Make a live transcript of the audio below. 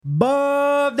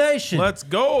Buff Nation. Let's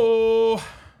go.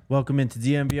 Welcome into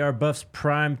DMVR Buffs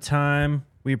Prime Time.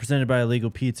 We are presented by Illegal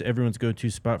Pizza, everyone's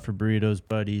go-to spot for burritos,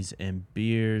 buddies, and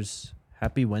beers.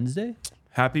 Happy Wednesday.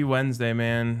 Happy Wednesday,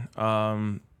 man.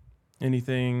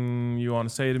 Anything you want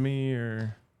to say to me,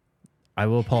 or? I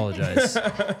will apologize.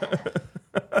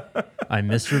 I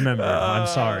misremembered. I'm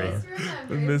sorry.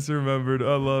 Misremembered.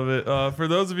 I love it. For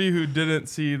those of you who didn't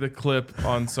see the clip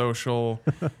on social,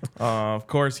 of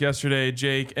course, yesterday,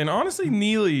 Jake, and honestly,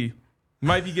 Neely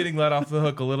might be getting let off the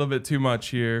hook a little bit too much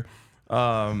here.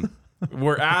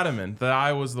 We're adamant that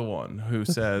I was the one who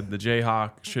said the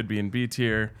Jayhawk should be in B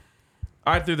tier.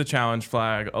 I threw the challenge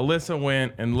flag. Alyssa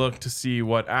went and looked to see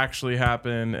what actually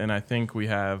happened, and I think we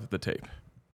have the tape.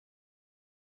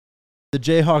 The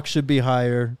Jayhawks should be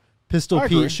higher. Pistol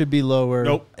Pete should be lower.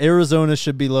 Nope. Arizona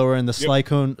should be lower, and the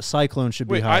Cyclone should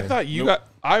be Wait, higher. I thought you got.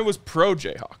 I was pro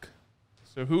Jayhawk.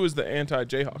 So who was the anti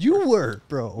Jayhawk? You were,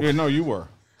 bro. Yeah, no, you were.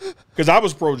 Because I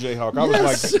was pro Jayhawk. I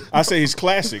was like, I say he's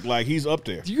classic. Like, he's up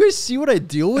there. Do you guys see what I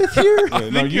deal with here? Yeah,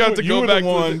 no, think you have to go were back the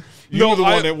to one. the- You No, were the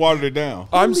I- one that watered it down.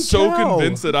 I'm Holy so cow.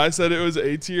 convinced that I said it was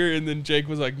A tier, and then Jake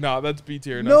was like, "Nah, that's B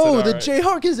tier." And I No, said, the "All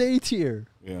right." Jayhawk is A tier.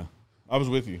 Yeah, I was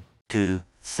with you. 2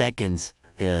 seconds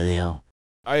earlier.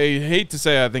 I hate to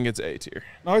say I think it's A tier.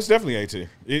 No, it's definitely A tier.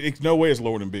 It's no way it's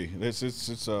lower than B.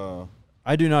 It's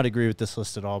I do not agree with this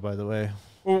list at all, by the way.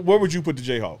 well, where would you put the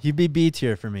Jayhawk? He'd be B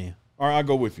tier for me. All right, I'll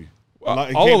go with you. It I'll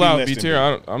can't be allow less B than tier.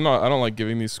 I don't like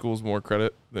giving these schools more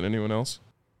credit than anyone else.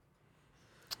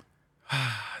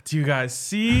 Do you guys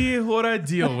see what I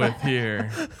deal with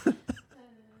here?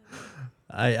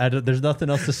 I don't, there's nothing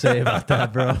else to say about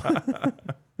that, bro.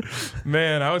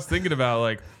 Man, I was thinking about,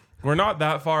 like, we're not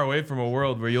that far away from a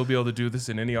world where you'll be able to do this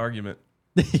in any argument.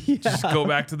 Just go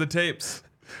back to the tapes.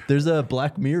 There's a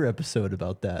Black Mirror episode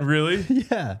about that. Really?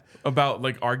 Yeah. About,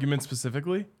 like, arguments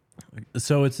specifically?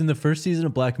 So it's in the first season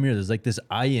of Black Mirror. There's like this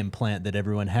eye implant that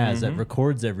everyone has that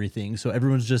records everything. So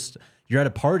everyone's just, you're at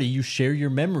a party, you share your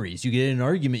memories. You get in an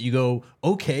argument, you go,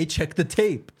 okay, check the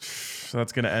tape. So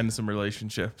that's going to end some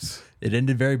relationships. It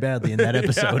ended very badly in that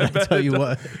episode, I I bet tell it you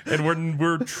does. what. And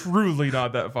we're truly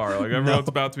not that far. Like, everyone's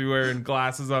about to be wearing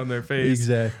glasses on their face.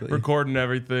 Exactly. Recording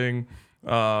everything.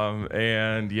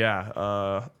 And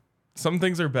yeah, some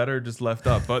things are better just left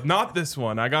up, but not this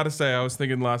one. I got to say, I was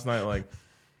thinking last night, like,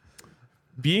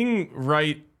 being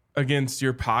right against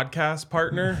your podcast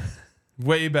partner,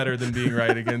 way better than being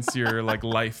right against your, like,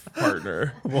 life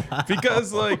partner. Wow.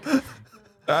 Because, like,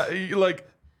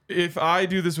 if I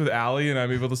do this with Allie and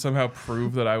I'm able to somehow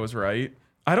prove that I was right,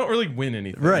 I don't really win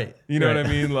anything. Right. You know Right. what I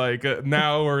mean? Like,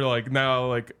 now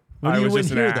What I do you was win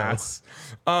just an here, though? ass.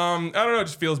 I don't know. It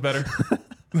just feels better.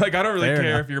 Like, I don't really Fair care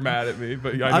enough. if you're mad at me,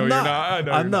 but I know you're not. I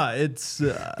know I'm you're not. It's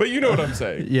But you know what I'm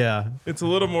saying. yeah. It's a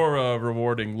little more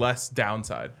rewarding, less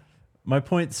downside. My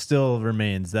point still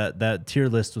remains that tier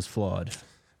list was flawed.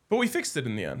 But we fixed it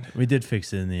in the end. We did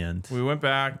fix it in the end. We went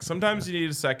back. Sometimes you need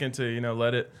a second to,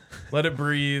 let it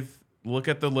breathe, look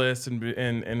at the list,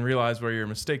 and realize where your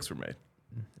mistakes were made.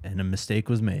 And a mistake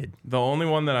was made. The only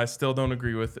one that I still don't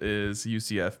agree with is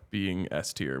UCF being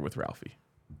S tier with Ralphie.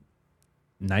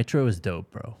 Nitro is dope,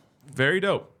 bro. Very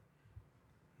dope.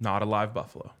 Not a live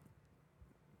Buffalo.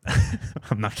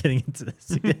 I'm not getting into this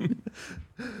again.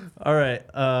 All right.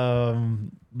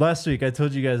 Last week, I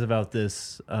told you guys about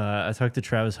this. I talked to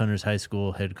Travis Hunter's high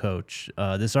school head coach.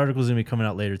 This article is going to be coming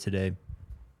out later today.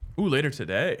 Ooh, later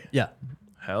today. Yeah.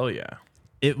 Hell yeah.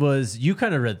 It was, you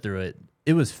kind of read through it.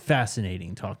 It was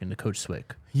fascinating talking to Coach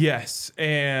Swick. Yes,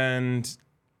 and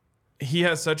he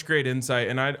has such great insight,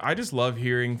 and I just love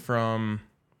hearing from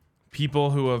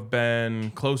people who have been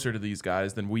closer to these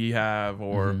guys than we have,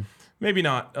 or maybe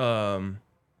not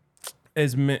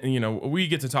we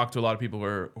get to talk to a lot of people who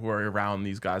are around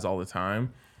these guys all the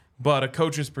time, but a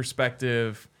coach's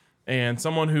perspective and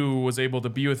someone who was able to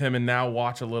be with him and now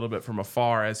watch a little bit from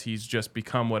afar as he's just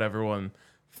become what everyone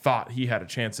thought he had a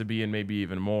chance to be and maybe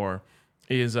even more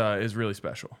is really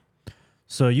special.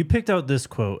 So you picked out this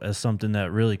quote as something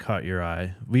that really caught your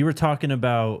eye. We were talking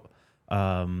about,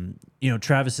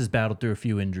 Travis has battled through a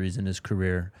few injuries in his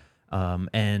career,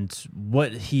 and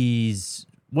what he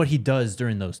does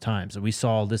during those times. And we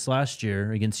saw this last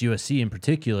year against USC in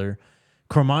particular.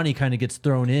 Cormani kind of gets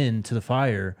thrown into the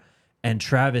fire, and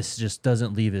Travis just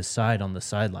doesn't leave his side on the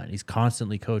sideline. He's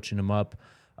constantly coaching him up,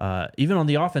 even on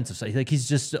the offensive side. Like, he's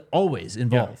just always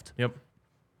involved. Yeah. Yep.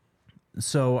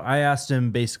 So I asked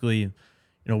him basically,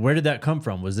 where did that come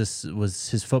from? Was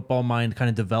his football mind kind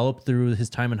of developed through his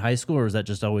time in high school, or was that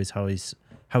just always how he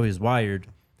was wired?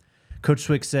 Coach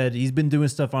Swick said he's been doing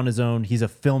stuff on his own. He's a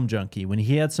film junkie. When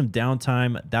he had some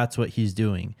downtime, that's what he's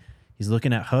doing. He's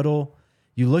looking at Huddle.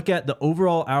 You look at the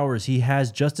overall hours, he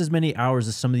has just as many hours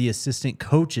as some of the assistant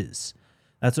coaches.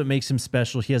 That's what makes him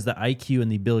special. He has the IQ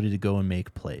and the ability to go and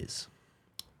make plays.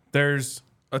 There's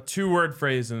a 2-word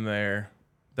phrase in there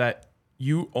that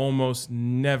you almost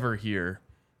never hear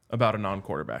about a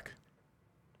non-quarterback.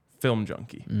 Film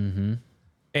junkie. Mm-hmm.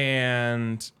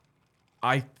 And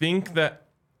I think that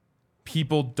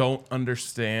people don't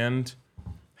understand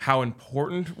how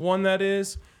important one that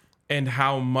is and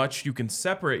how much you can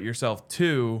separate yourself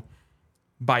to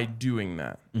by doing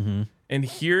that. Mm-hmm. And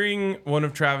hearing one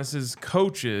of Travis's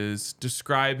coaches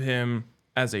describe him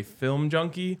as a film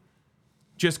junkie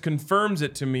just confirms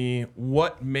it to me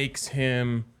what makes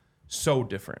him so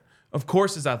different. Of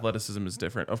course, his athleticism is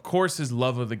different. Of course, his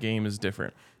love of the game is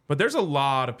different. But there's a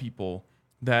lot of people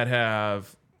that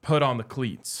have put on the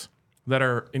cleats that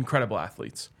are incredible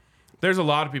athletes. There's a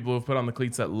lot of people who have put on the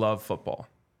cleats that love football.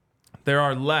 There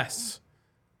are less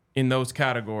in those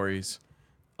categories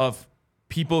of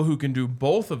people who can do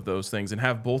both of those things and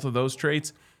have both of those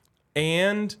traits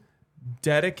and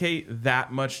dedicate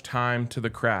that much time to the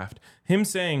craft. Him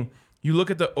saying, you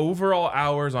look at the overall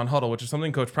hours on Huddle, which is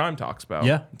something Coach Prime talks about.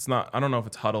 Yeah. It's not, I don't know if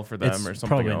it's Huddle for them It's or something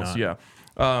probably else. not.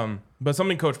 Yeah. But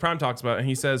something Coach Prime talks about, and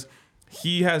he says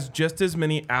he has just as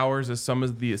many hours as some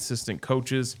of the assistant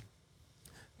coaches.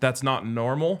 That's not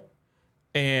normal,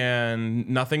 and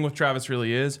nothing with Travis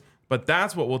really is. But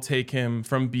that's what will take him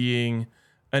from being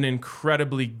an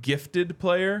incredibly gifted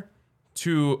player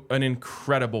to an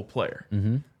incredible player.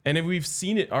 Mm-hmm. And if we've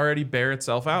seen it already bear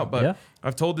itself out. But Yeah.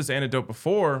 I've told this anecdote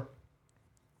before.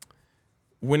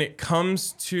 When it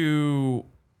comes to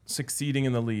succeeding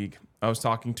in the league, I was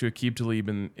talking to Aqib Talib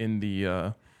in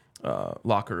the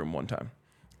locker room one time.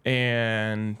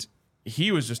 And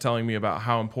he was just telling me about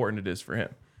how important it is for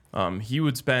him. He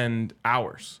would spend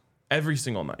hours every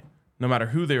single night, no matter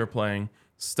who they were playing,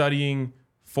 studying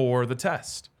for the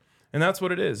test. And that's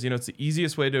what it is. It's the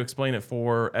easiest way to explain it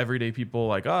for everyday people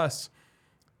like us.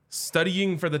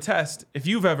 Studying for the test, if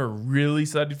you've ever really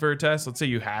studied for a test, let's say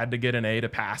you had to get an A to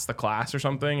pass the class or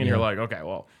something, and you're like, okay,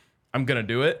 well, I'm going to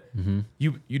do it. Mm-hmm.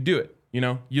 You do it.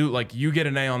 You get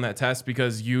an A on that test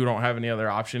because you don't have any other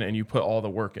option and you put all the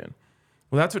work in.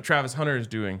 Well, that's what Travis Hunter is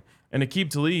doing. And Aqib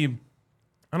Talib,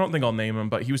 I don't think I'll name him,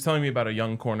 but he was telling me about a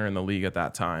young corner in the league at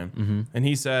that time. Mm-hmm. And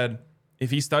he said, if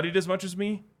he studied as much as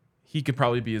me, he could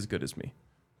probably be as good as me.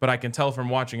 But I can tell from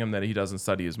watching him that he doesn't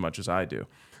study as much as I do.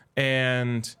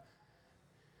 And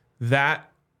that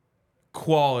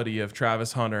quality of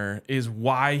Travis Hunter is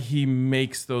why he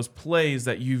makes those plays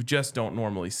that you just don't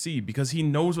normally see, because he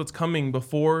knows what's coming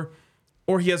before,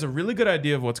 or he has a really good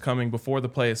idea of what's coming before the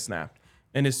play is snapped.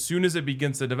 And as soon as it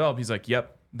begins to develop, he's like,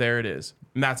 yep, there it is.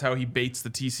 And that's how he baits the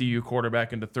TCU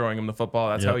quarterback into throwing him the football.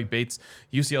 That's how he baits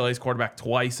UCLA's quarterback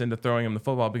twice into throwing him the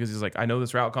football, because he's like, I know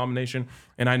this route combination,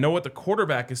 and I know what the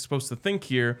quarterback is supposed to think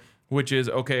here, which is,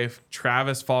 okay, if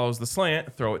Travis follows the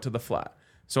slant, throw it to the flat.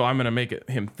 So I'm going to make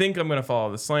him think I'm going to follow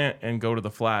the slant and go to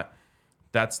the flat.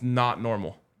 That's not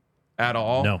normal at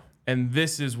all. No. And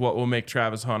this is what will make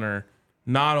Travis Hunter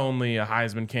not only a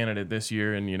Heisman candidate this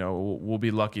year, and we'll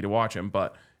be lucky to watch him,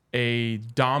 but a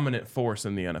dominant force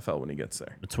in the NFL when he gets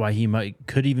there. That's why he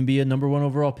could even be a number 1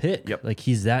 overall pick. Yep. Like,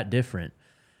 he's that different.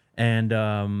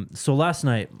 And so last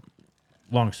night,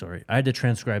 long story, I had to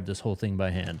transcribe this whole thing by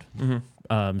hand.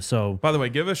 Mm-hmm. So By the way,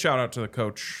 give a shout out to the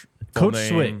coach. Coach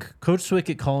Swick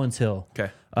at Collins Hill.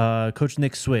 Okay. Coach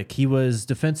Nick Swick. He was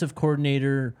defensive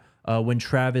coordinator when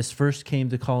Travis first came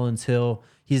to Collins Hill.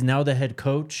 He's now the head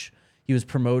coach. He was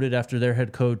promoted after their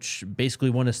head coach basically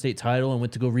won a state title and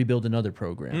went to go rebuild another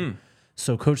program.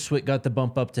 So Coach Swick got the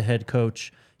bump up to head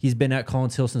coach. He's been at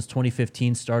Collins Hill since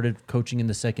 2015, started coaching in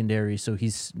the secondary, so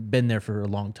he's been there for a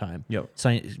long time. Yep.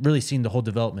 Really seen the whole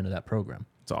development of that program.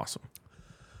 It's awesome.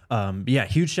 Yeah,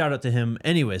 huge shout out to him.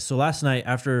 Anyway, so last night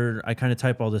after I kind of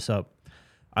type all this up,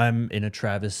 I'm in a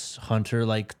Travis Hunter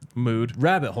Mood.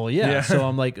 rabbit hole. Yeah. Yeah. So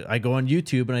I'm like, I go on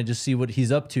YouTube and I just see what he's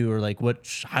up to, or like what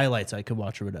highlights I could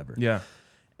watch or whatever. Yeah.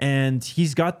 And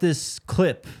he's got this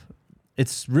clip.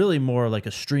 It's really more like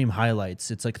a stream highlights.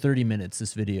 It's like 30 minutes,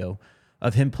 this video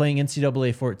of him playing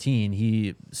NCAA 14.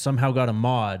 He somehow got a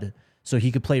mod so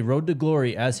he could play Road to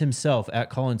Glory as himself at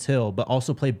Collins Hill, but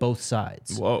also play both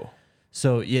sides. Whoa.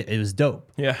 So yeah, it was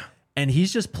dope. Yeah. And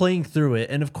he's just playing through it.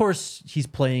 And of course, he's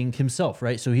playing himself,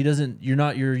 right? So you're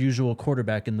not your usual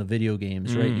quarterback in the video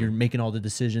games, right? You're making all the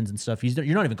decisions and stuff.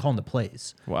 You're not even calling the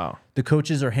plays. Wow. The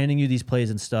coaches are handing you these plays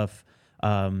and stuff.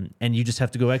 And you just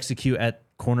have to go execute at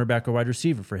cornerback or wide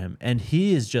receiver for him. And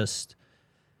he is just,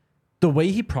 the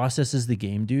way he processes the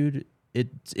game, dude,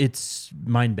 it's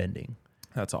mind bending.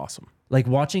 That's awesome. Like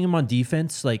watching him on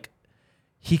defense, like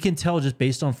he can tell just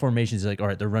based on formations. He's like, all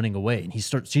right, they're running away, and he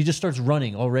just starts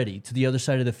running already to the other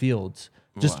side of the field,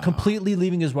 just completely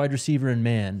leaving his wide receiver in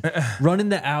man, running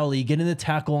the alley, getting the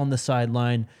tackle on the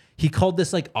sideline. He called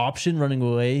this like option running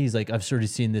away. He's like, I've already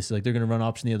seen this. Like they're gonna run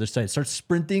option the other side. Starts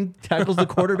sprinting, tackles the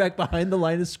quarterback behind the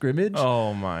line of scrimmage.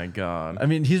 Oh my God. I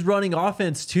mean, he's running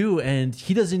offense too, and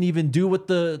he doesn't even do what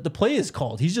the play is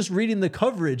called. He's just reading the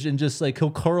coverage and just like he'll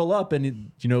curl up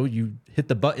and you hit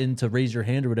the button to raise your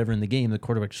hand or whatever in the game. The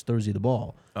quarterback just throws you the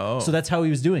ball. Oh. So that's how he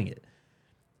was doing it.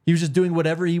 He was just doing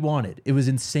whatever he wanted. It was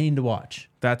insane to watch.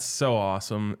 That's so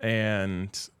awesome.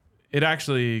 And it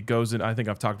actually goes in. I think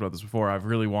I've talked about this before. I've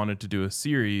really wanted to do a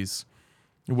series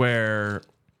where,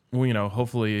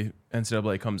 hopefully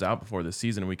NCAA comes out before this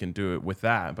season and we can do it with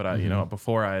that. But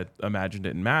before I imagined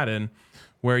it in Madden,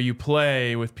 where you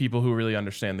play with people who really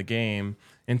understand the game.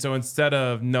 And so instead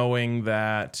of knowing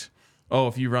that,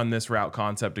 if you run this route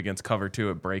concept against cover 2,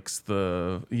 it breaks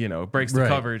the Right.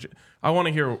 coverage. I want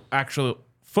to hear actual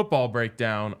football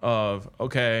breakdown of,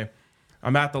 okay,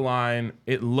 I'm at the line.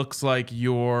 It looks like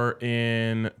you're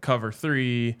in cover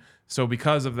 3. So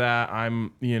because of that,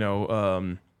 I'm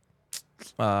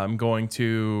going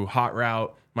to hot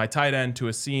route my tight end to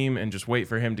a seam and just wait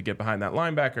for him to get behind that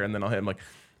linebacker, and then I'll hit him. Like,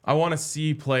 I want to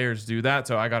see players do that,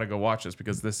 so I got to go watch this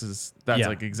because that's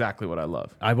like exactly what I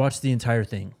love. I watched the entire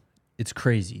thing. It's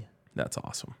crazy. That's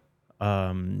awesome.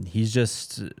 He's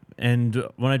just, and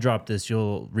when I drop this,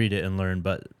 you'll read it and learn.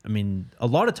 But I mean, a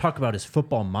lot of talk about his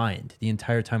football mind the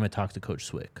entire time I talked to Coach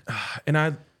Swick.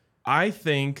 And I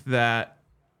think that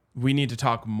we need to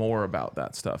talk more about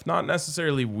that stuff. Not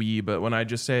necessarily but when I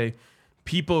just say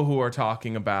people who are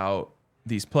talking about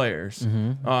these players,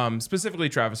 specifically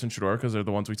Travis and Shedeur, because they're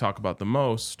the ones we talk about the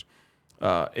most.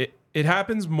 It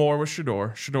happens more with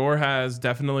Shedeur. Shedeur has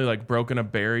definitely like broken a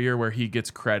barrier where he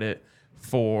gets credit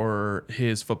for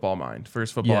his football mind, for his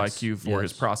football IQ, for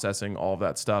his processing, all of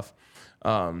that stuff.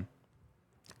 I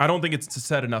don't think it's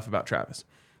said enough about Travis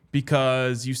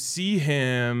because you see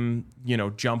him,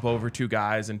 jump over 2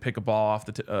 guys and pick a ball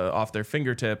off their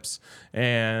fingertips,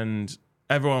 and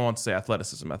everyone wants to say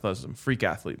athleticism, freak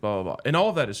athlete, blah, blah, blah. And all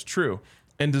of that is true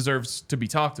and deserves to be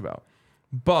talked about.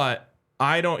 But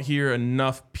I don't hear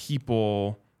enough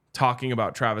people talking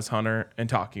about Travis Hunter and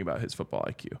talking about his football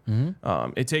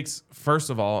IQ. It takes, first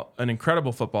of all, an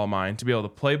incredible football mind to be able to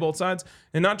play both sides,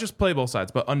 and not just play both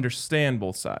sides, but understand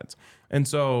both sides. And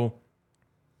so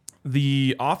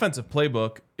the offensive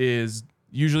playbook is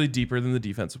usually deeper than the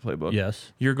defensive playbook.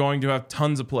 Yes. You're going to have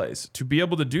tons of plays. To be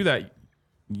able to do that,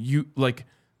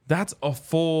 that's a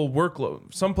full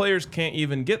workload. Some players can't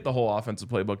even get the whole offensive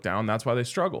playbook down. That's why they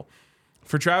struggle.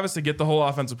 For Travis to get the whole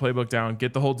offensive playbook down,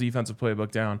 get the whole defensive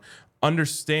playbook down,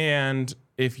 understand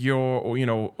if you're,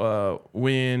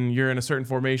 when you're in a certain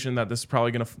formation that this is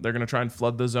probably they're gonna try and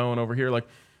flood the zone over here, like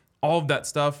all of that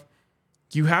stuff.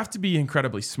 You have to be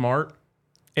incredibly smart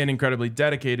and incredibly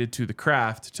dedicated to the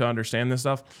craft to understand this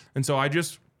stuff. And so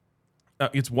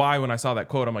it's why when I saw that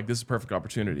quote, I'm like, this is a perfect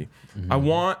opportunity. I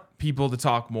want people to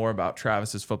talk more about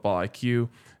Travis's football IQ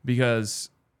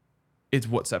because it's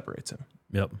what separates him.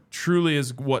 Yep. Truly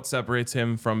is what separates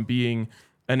him from being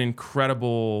an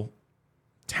incredible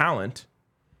talent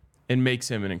and makes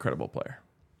him an incredible player.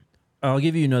 I'll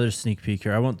give you another sneak peek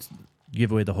here. I won't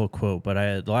give away the whole quote,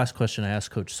 but the last question I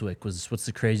asked Coach Swick was, what's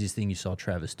the craziest thing you saw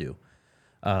Travis do?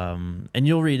 And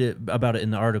you'll read about it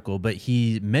in the article, but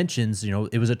he mentions,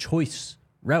 it was a choice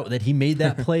route that he made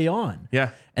that play on.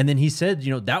 Yeah. And then he said,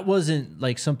 that wasn't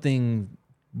like something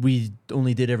we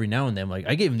only did every now and then. Like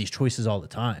I gave him these choices all the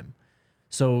time.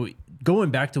 So going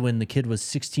back to when the kid was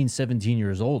 16, 17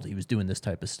 years old, he was doing this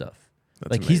type of stuff.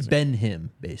 That's like amazing. He's been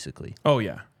him, basically. Oh,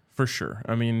 yeah, for sure.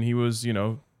 I mean, he was,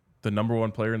 the number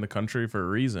 1 player in the country for a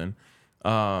reason.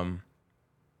 I'm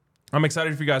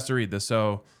excited for you guys to read this.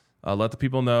 So let the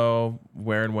people know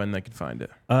where and when they can find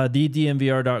it.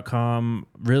 TheDNVR.com.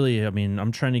 Really, I mean,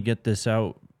 I'm trying to get this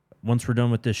out once we're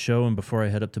done with this show and before I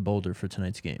head up to Boulder for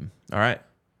tonight's game. All right.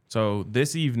 So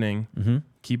this evening,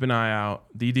 keep an eye out,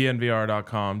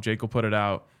 TheDNVR.com. Jake will put it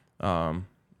out. I'll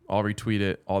retweet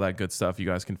it, all that good stuff. You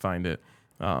guys can find it.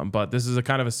 But this is a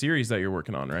kind of a series that you're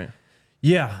working on, right?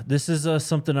 Yeah, this is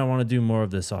something I want to do more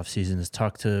of this offseason is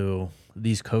talk to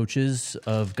these coaches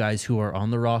of guys who are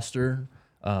on the roster,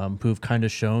 who've kind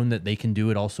of shown that they can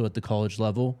do it also at the college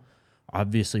level.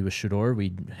 Obviously with Shedeur,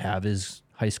 we have his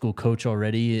high school coach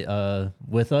already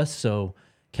with us, so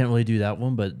can't really do that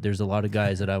one, but there's a lot of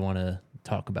guys that I want to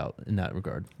talk about in that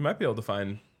regard. You might be able to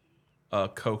find a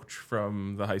coach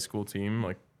from the high school team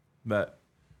like that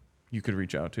you could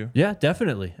reach out to. Yeah,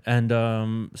 definitely.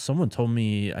 And someone told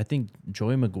me, I think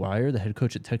Joey McGuire, the head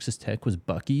coach at Texas Tech, was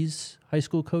Bucky's high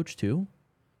school coach too.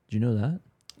 Did you know that?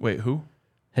 Wait, who?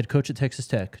 Head coach at Texas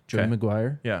Tech, Joey Okay.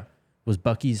 McGuire, Yeah. was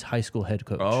Bucky's high school head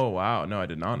coach. Oh, wow. No, I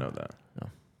did not know that. No.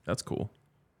 That's cool.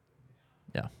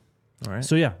 Yeah. All right.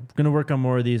 So yeah, going to work on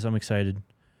more of these. I'm excited.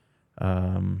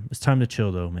 It's time to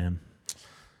chill though, man.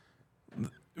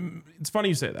 It's funny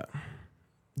you say that.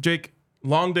 Jake,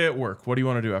 long day at work. What do you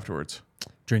want to do afterwards?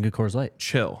 Drink a Coors Light.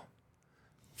 Chill.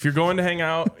 If you're going to hang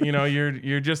out,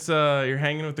 you're just you're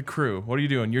hanging with the crew. What are you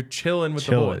doing? You're chilling with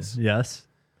the boys. Yes.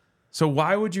 So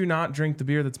why would you not drink the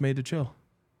beer that's made to chill?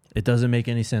 It doesn't make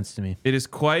any sense to me. It is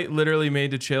quite literally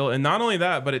made to chill. And not only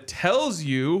that, but it tells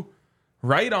you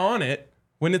right on it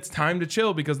when it's time to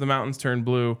chill because the mountains turn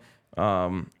blue.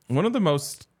 One of the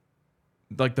most,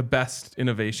 like the best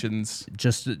innovations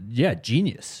Just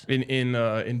genius.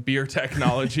 in beer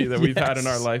technology that we've had in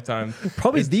our Yes. lifetime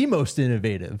Probably the most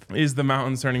innovative. is the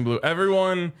mountains turning blue.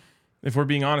 Everyone, if we're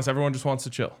being honest, everyone just wants to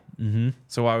chill. Mm-hmm.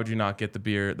 So why would you not get the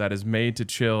beer that is made to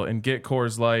chill and get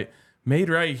Coors Light made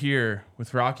right here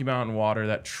with Rocky Mountain water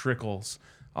that trickles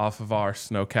off of our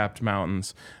snow-capped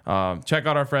mountains? Check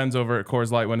out our friends over at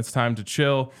Coors Light when it's time to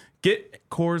chill. Get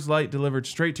Coors Light delivered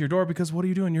straight to your door because what are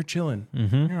you doing? You're chilling.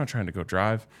 You're not trying to go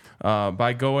drive.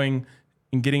 By going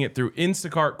and getting it through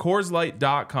Instacart,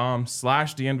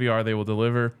 CoorsLight.com/DNVR, they will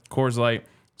deliver Coors Light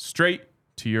straight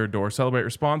to your door. Celebrate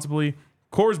responsibly.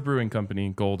 Coors Brewing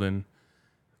Company, Golden,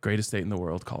 greatest state in the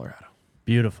world, Colorado.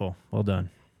 Beautiful. Well done.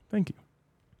 Thank you.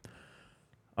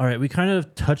 All right, we kind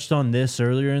of touched on this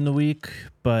earlier in the week,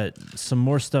 but some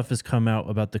more stuff has come out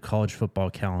about the college football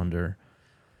calendar.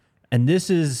 And this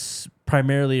is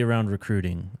primarily around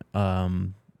recruiting. We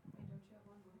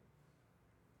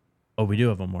do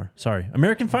have one more. Sorry.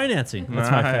 American financing.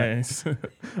 That's my fault. Nice.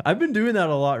 I've been doing that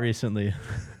a lot recently.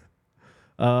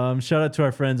 Shout out to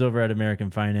our friends over at American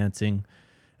Financing.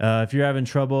 If you're having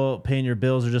trouble paying your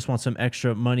bills or just want some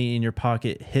extra money in your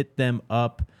pocket, hit them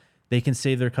up. They can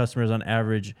save their customers on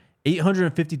average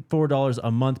 $854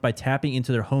 a month by tapping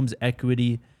into their home's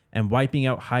equity and wiping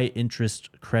out high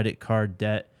interest credit card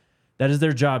debt. That is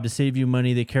their job, to save you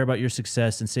money. They care about your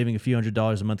success, and saving a few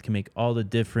 $100s a month can make all the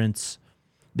difference.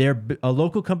 They're a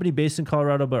local company based in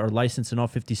Colorado, but are licensed in all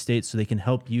 50 states, so they can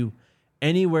help you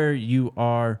anywhere you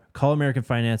are. Call American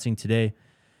Financing today,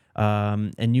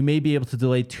 and you may be able to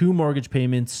delay 2 mortgage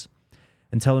payments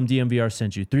and tell them DMVR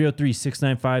sent you.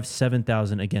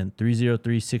 303-695-7000. Again,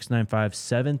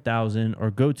 303-695-7000, or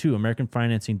go to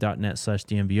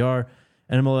americanfinancing.net/DMVR.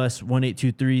 NMLS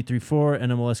 182334,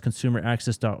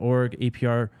 NMLSconsumeraccess.org.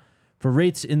 APR for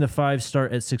rates in the 5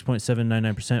 start at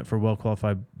 6.799% for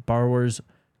well-qualified borrowers.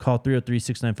 Call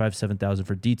 303-695-7000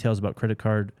 for details about credit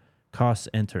card costs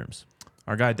and terms.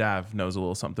 Our guy Dav knows a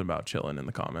little something about chilling in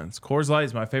the comments. Coors Light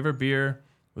is my favorite beer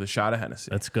with a shot of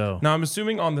Hennessy. Let's go. Now, I'm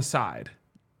assuming on the side,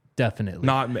 Definitely.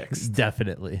 not mixed,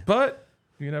 Definitely. but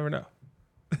you never know.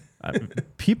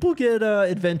 People get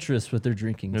adventurous with their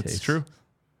drinking It's tastes. true.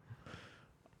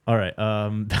 All right.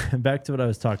 Back to what I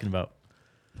was talking about.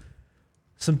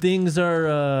 Some things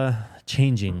are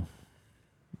changing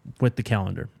with the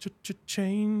calendar.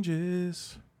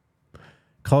 Changes.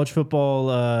 College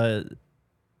football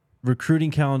recruiting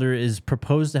calendar is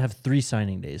proposed to have 3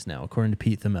 signing days now, according to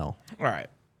Pete Thamel. All right.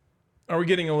 Are we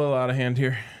getting a little out of hand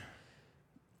here?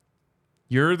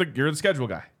 You're the schedule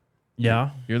guy. Yeah,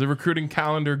 You're the recruiting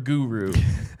calendar guru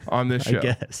on this show. I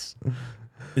guess.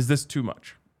 Is this too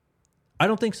much? I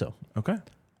don't think so. Okay.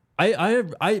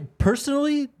 I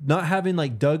personally, not having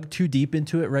like dug too deep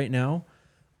into it right now,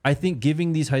 I think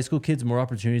giving these high school kids more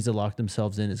opportunities to lock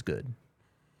themselves in is good.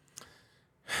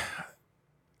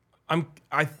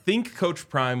 I think Coach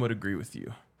Prime would agree with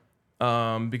you,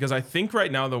 because I think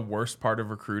right now the worst part of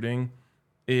recruiting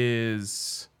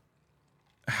is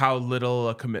how little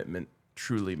a commitment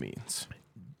truly means.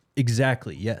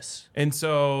 Exactly. Yes. And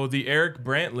so the Eric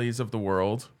Brantleys of the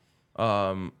world,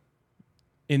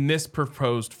 in this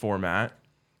proposed format,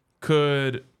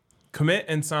 could commit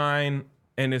and sign,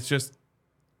 and it's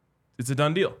a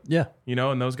done deal. Yeah.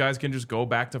 And those guys can just go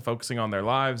back to focusing on their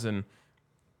lives. And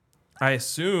I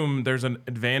assume there's an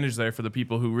advantage there for the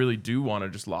people who really do want to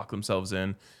just lock themselves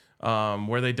in,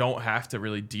 where they don't have to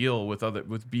really deal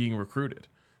with being recruited.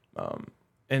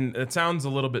 And it sounds a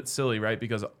little bit silly, right?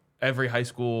 Because every high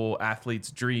school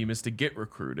athlete's dream is to get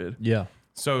recruited. Yeah.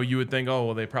 So you would think, oh,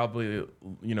 well, they probably,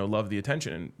 love the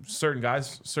attention. And certain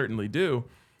guys certainly do.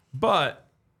 But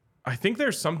I think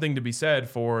there's something to be said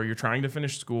for you're trying to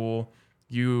finish school.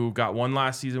 You got one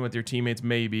last season with your teammates,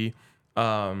 maybe.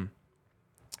 You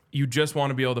just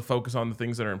want to be able to focus on the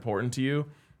things that are important to you.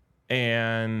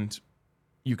 and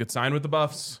you could sign with the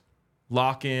Buffs,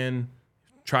 lock in,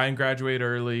 try and graduate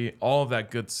early, all of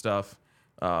that good stuff,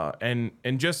 and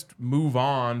just move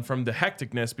on from the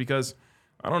hecticness. Because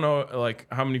I don't know, like,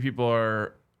 how many people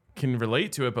can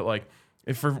relate to it, but like,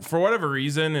 if for whatever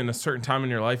reason in a certain time in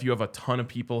your life you have a ton of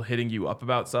people hitting you up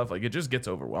about stuff, like, it just gets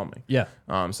overwhelming. Yeah.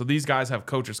 So these guys have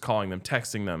coaches calling them,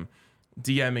 texting them,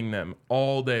 DMing them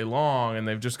all day long, and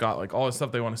they've just got like all this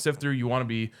stuff they want to sift through. You want to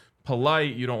be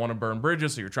polite, you don't want to burn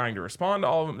bridges, so you're trying to respond to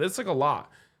all of them. It's like a lot.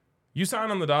 You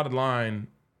sign on the dotted line,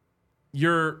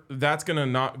 that's gonna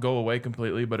not go away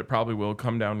completely, but it probably will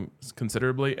come down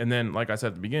considerably. And then, like I said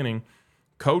at the beginning,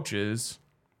 coaches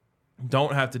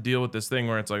don't have to deal with this thing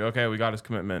where it's like, okay, we got his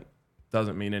commitment,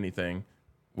 doesn't mean anything.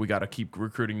 We got to keep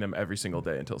recruiting them every single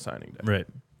day until signing day. Right.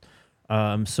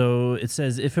 So it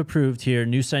says, if approved here,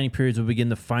 new signing periods will begin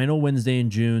the final Wednesday in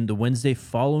June, the Wednesday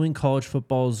following college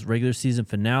football's regular season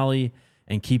finale,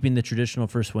 and keeping the traditional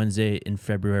first Wednesday in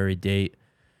February date.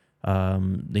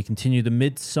 They continue. The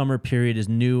midsummer period is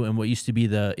new, and what used to be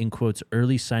the, in quotes,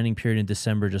 early signing period in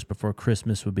December just before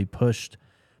Christmas would be pushed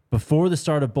before the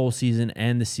start of bowl season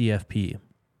and the CFP.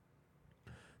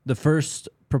 The first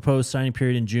proposed signing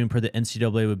period in June per the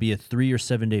NCAA would be a 3 or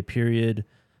 7 day period.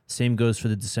 Same goes for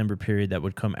the December period that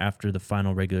would come after the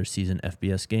final regular season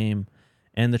FBS game,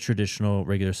 and the traditional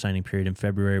regular signing period in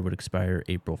February would expire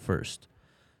April 1st.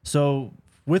 So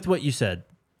with what you said,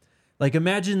 like,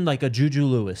 imagine like a Juju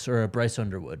Lewis or a Bryce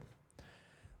Underwood.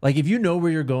 Like, if you know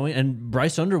where you're going, and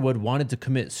Bryce Underwood wanted to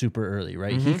commit super early,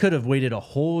 right? He could have waited a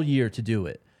whole year to do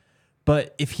it.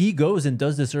 But if he goes and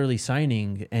does this early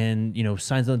signing and, you know,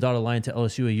 signs on the dotted line to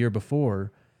LSU a year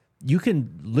before, you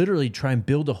can literally try and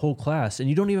build a whole class, and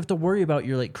you don't even have to worry about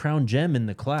your like crown gem in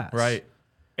the class. Right.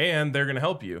 And they're going to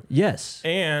help you. Yes.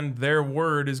 And their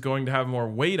word is going to have more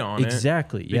weight on it.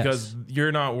 Exactly. Because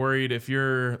you're not worried if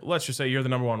let's just say you're the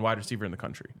number one wide receiver in the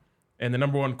country, and the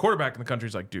number one quarterback in the country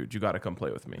is like, dude, you got to come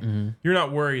play with me. You're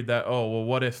not worried that, oh, well,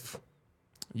 what if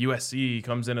USC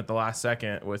comes in at the last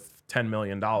second with $10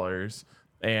 million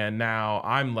and now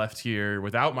I'm left here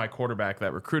without my quarterback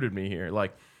that recruited me here.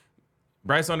 Like,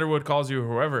 Bryce Underwood calls you, or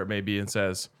whoever it may be, and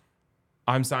says,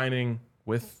 I'm signing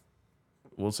with,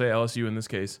 we'll say LSU in this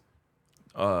case,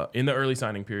 in the early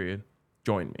signing period,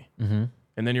 join me.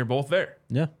 And then you're both there.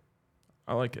 Yeah.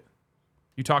 I like it.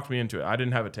 You talked me into it. I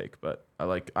didn't have a take, but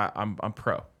I'm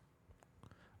pro.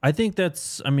 I think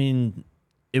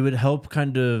it would help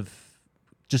kind of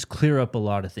just clear up a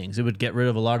lot of things. It would get rid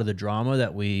of a lot of the drama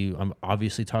that we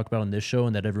obviously talk about on this show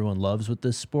and that everyone loves with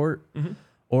this sport.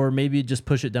 Or maybe just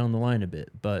push it down the line a bit.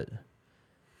 But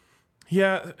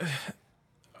yeah,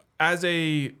 as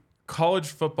a college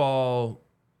football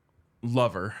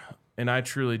lover, and I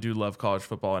truly do love college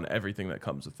football and everything that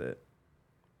comes with it,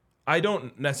 I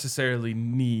don't necessarily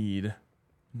need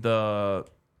the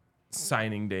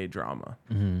signing day drama.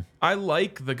 I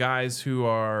like the guys who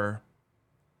are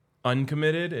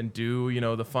uncommitted and do, you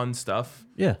know, the fun stuff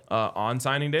on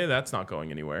signing day. That's not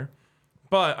going anywhere.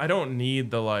 But I don't need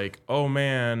the like, oh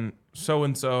man,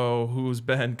 so-and-so who's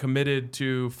been committed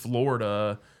to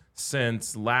Florida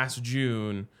since last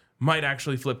June might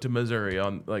actually flip to Missouri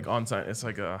on sign. It's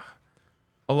like a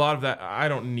lot of that. I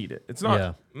don't need it. It's not,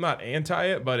 I'm not anti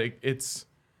it, but it's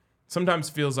sometimes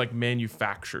feels like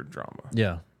manufactured drama.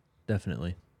 Yeah,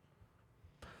 definitely.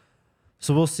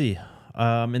 So we'll see.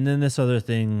 And then this other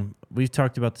thing, we've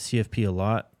talked about the CFP a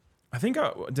lot. I think,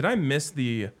 did I miss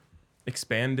the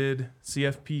expanded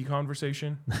CFP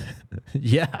conversation?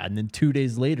 Yeah, and then 2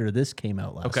 days later, this came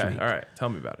out last week. Okay, all right. Tell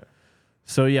me about it.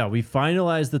 So, yeah, we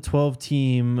finalized the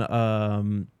 12-team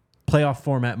playoff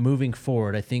format moving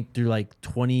forward, I think through like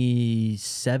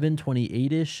 27,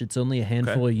 28-ish. It's only a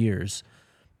handful of years.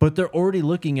 But they're already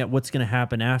looking at what's going to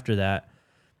happen after that.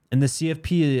 And the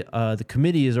CFP, the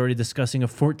committee, is already discussing a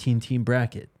 14-team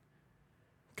bracket.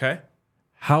 Okay.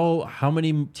 How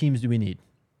many teams do we need?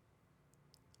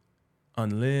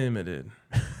 Unlimited.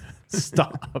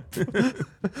 Stop.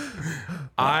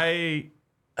 I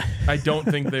don't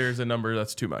think there's a number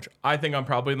that's too much. I think I'm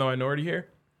probably in the minority here.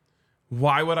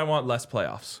 Why would I want less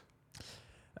playoffs?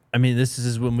 I mean, this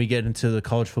is when we get into the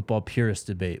college football purist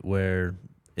debate, where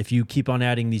if you keep on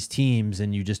adding these teams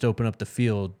and you just open up the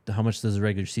field, how much does the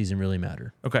regular season really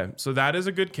matter? Okay, so that is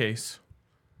a good case.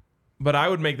 But I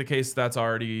would make the case that's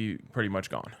already pretty much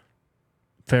gone.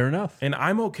 Fair enough. And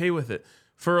I'm okay with it.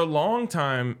 For a long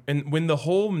time, and when the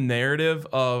whole narrative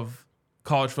of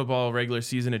college football regular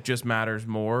season, it just matters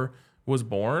more, was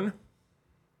born,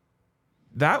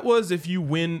 that was if you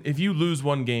lose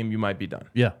one game, you might be done.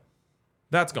 Yeah.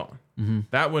 That's gone.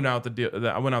 That went out the door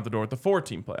with the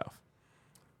 4-team playoff.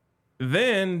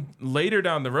 Then later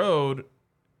down the road,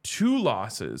 2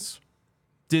 losses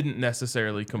didn't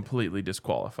necessarily completely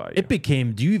disqualify you. It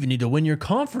became, do you even need to win your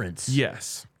conference?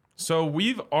 Yes. So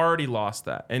we've already lost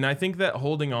that. And I think that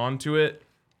holding on to it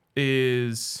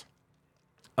is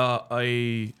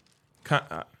a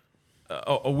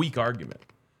weak argument.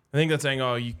 I think that's saying,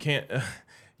 oh, you can't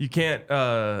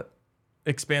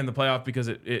expand the playoff because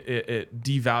it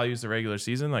devalues the regular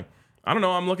season. Like, I don't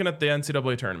know. I'm looking at the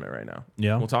NCAA tournament right now.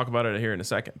 Yeah. We'll talk about it here in a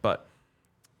second. But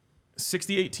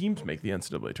 68 teams make the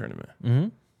NCAA tournament. Mm-hmm.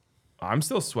 I'm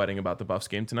still sweating about the Buffs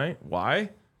game tonight.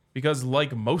 Why? Because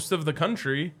like most of the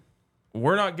country,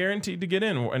 we're not guaranteed to get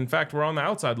in. In fact, we're on the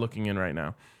outside looking in right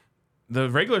now. The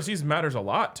regular season matters a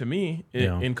lot to me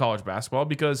in college basketball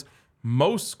because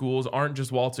most schools aren't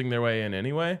just waltzing their way in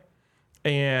anyway.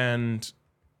 And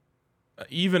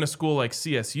even a school like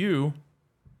CSU,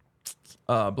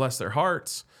 bless their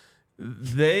hearts,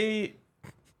 they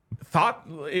thought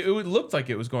it looked like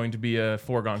it was going to be a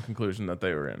foregone conclusion that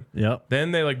they were in. Yep.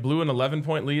 Then they like blew an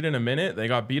 11-point lead in a minute. They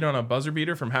got beat on a buzzer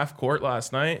beater from half court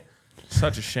last night.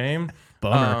 Such a shame.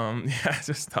 Bummer. Yeah, it's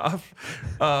just tough.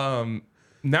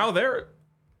 Now they're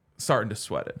starting to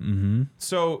sweat it. Mm-hmm.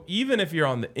 So even if you're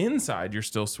on the inside, you're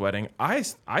still sweating. I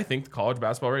think the college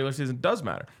basketball regular season does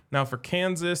matter. Now for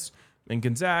Kansas and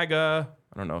Gonzaga,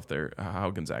 I don't know if they're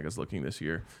how Gonzaga's looking this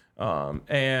year,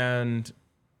 and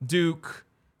Duke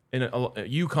and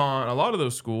UConn, a lot of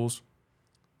those schools,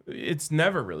 it's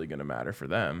never really going to matter for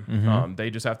them. Mm-hmm. They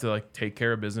just have to like take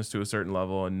care of business to a certain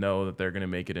level and know that they're going to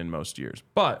make it in most years.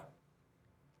 But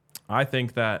I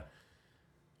think that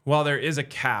while there is a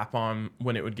cap on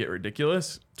when it would get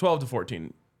ridiculous, 12 to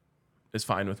 14 is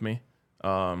fine with me.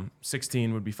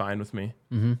 16 would be fine with me.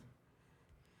 Mm-hmm.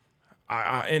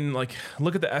 And like,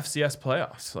 look at the FCS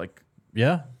playoffs. Like,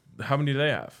 yeah. how many do they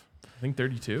have? I think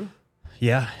 32.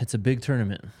 Yeah, it's a big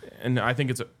tournament. And I think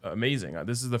it's amazing.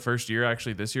 This is the first year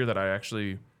actually this year that I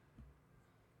actually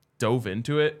dove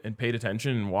into it and paid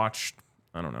attention and watched,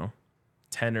 I don't know,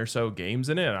 10 or so games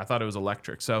in it. And I thought it was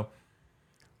electric. So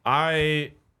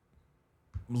I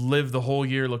live the whole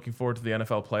year looking forward to the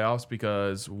NFL playoffs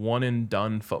because one and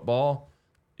done football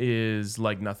is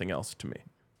like nothing else to me.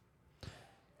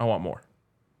 I want more.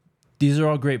 These are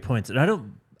all great points. And I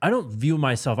don't view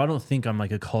myself, I don't think I'm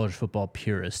like a college football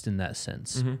purist in that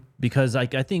sense. Mm-hmm. Because I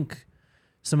think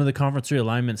some of the conference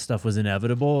realignment stuff was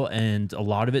inevitable and a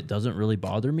lot of it doesn't really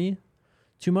bother me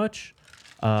too much.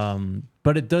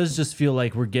 But it does just feel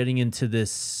like we're getting into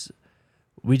this,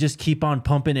 we just keep on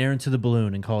pumping air into the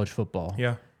balloon in college football.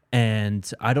 Yeah. And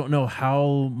I don't know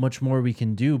how much more we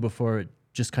can do before it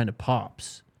just kind of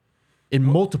pops in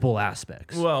multiple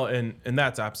aspects. Well, and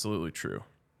that's absolutely true.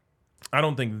 I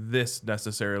don't think this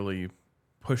necessarily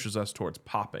pushes us towards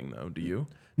popping, though. Do you?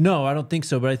 No, I don't think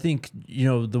so. But I think,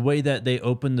 the way that they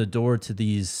open the door to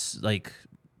these like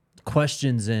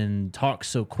questions and talk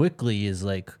so quickly is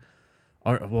like,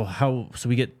 so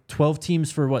we get 12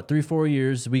 teams for what, 3-4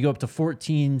 years. We go up to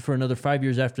 14 for another 5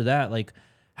 years after that. Like,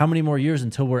 how many more years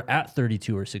until we're at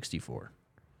 32 or 64?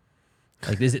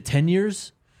 Like, is it 10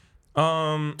 years?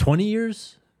 20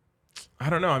 years? I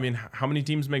don't know. I mean, how many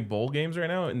teams make bowl games right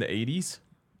now in the 80s?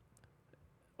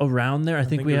 Around there. I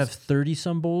think we it have was 30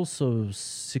 some bowls, so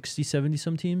 60, 70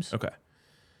 some teams. Okay.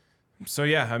 So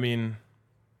yeah, I mean,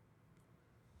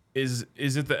 is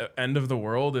it the end of the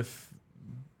world if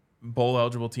bowl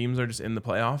eligible teams are just in the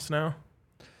playoffs now?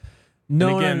 No,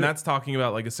 and again, that's talking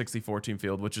about like a 64 team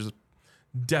field, which is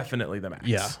definitely the max.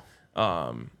 Yeah.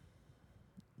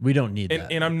 We don't need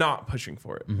that. And I'm not pushing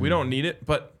for it. We don't need it,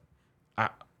 but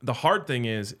the hard thing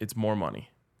is it's more money.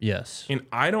 Yes. And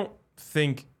I don't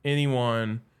think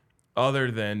anyone other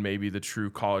than maybe the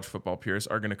true college football purists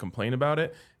are going to complain about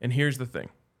it. And here's the thing.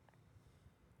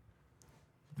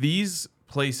 These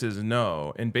places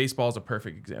know, and baseball is a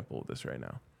perfect example of this right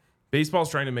now.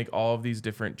 Baseball's trying to make all of these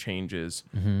different changes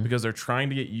because they're trying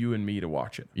to get you and me to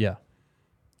watch it. Yeah.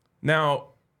 Now,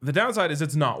 the downside is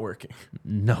it's not working.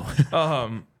 No.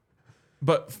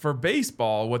 But for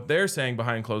baseball, what they're saying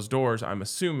behind closed doors, I'm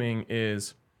assuming,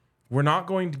 is we're not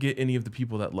going to get any of the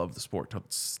people that love the sport to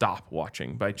stop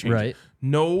watching by changing. Right.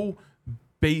 No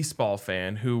baseball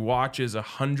fan who watches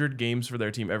 100 games for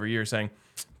their team every year saying,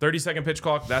 30-second pitch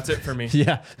clock, that's it for me.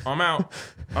 Yeah. I'm out.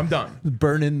 I'm done.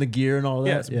 Burn in the gear and all that.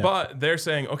 Yes, Yeah. but they're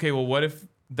saying, okay, well, what if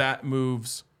that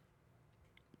moves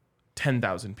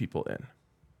 10,000 people in?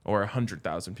 Or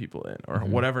 100,000 people in, or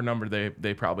whatever number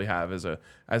they probably have as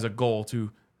a goal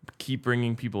to keep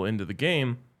bringing people into the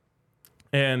game.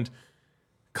 And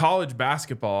college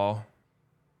basketball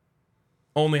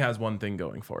only has one thing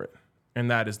going for it, and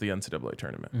that is the NCAA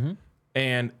tournament.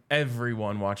 And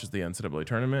everyone watches the NCAA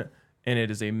tournament. and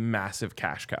it is a massive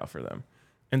cash cow for them.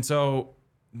 And so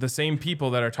the same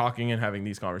people that are talking and having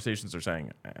these conversations are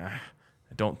saying, I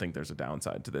don't think there's a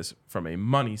downside to this from a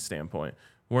money standpoint.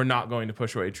 We're not going to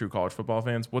push away true college football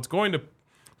fans. What's going to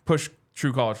push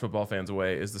true college football fans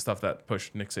away is the stuff that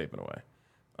pushed Nick Saban away.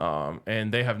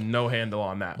 And they have no handle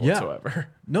on that whatsoever.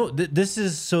 No, this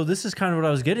is kind of what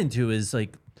I was getting to is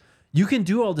like, you can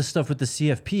do all this stuff with the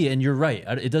CFP, and you're right.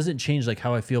 It doesn't change like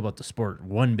how I feel about the sport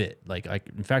one bit. Like,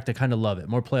 in fact, I kind of love it.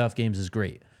 More playoff games is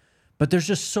great, but there's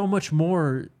just so much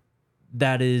more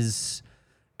that is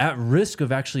at risk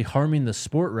of actually harming the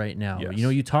sport right now. Yes. You know,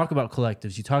 you talk about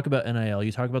collectives, you talk about NIL,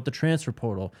 you talk about the transfer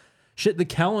portal, shit, the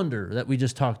calendar that we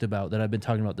just talked about that I've been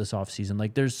talking about this offseason.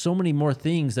 Like, there's so many more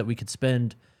things that we could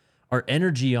spend our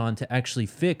energy on to actually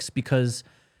fix, because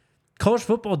college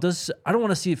football I don't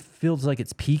want to see it feels like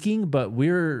it's peaking, but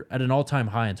we're at an all-time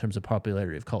high in terms of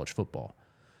popularity of college football.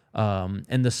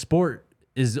 And the sport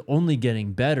is only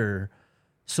getting better.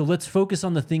 So let's focus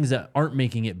on the things that aren't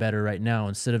making it better right now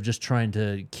instead of just trying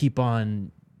to keep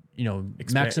on,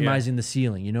 maximizing the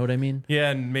ceiling. You know what I mean?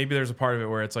 Yeah, and maybe there's a part of it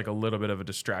where it's like a little bit of a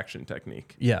distraction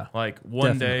technique. Yeah. Like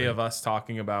one definitely. day of us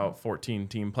talking about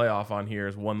 14-team playoff on here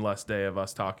is one less day of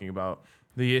us talking about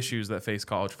the issues that face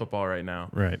college football right now.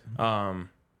 Right.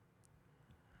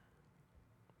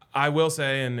 I will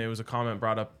say, and it was a comment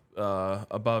brought up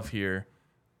above here,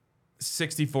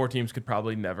 64 teams could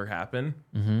probably never happen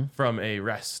from a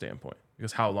rest standpoint,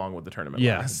 because how long would the tournament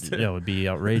last? Yeah, it would be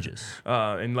outrageous.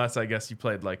 Unless I guess you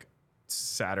played like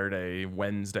Saturday,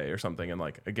 Wednesday or something. And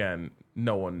like, again,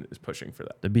 no one is pushing for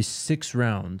that. There'd be 6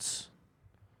 rounds.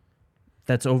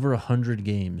 That's over 100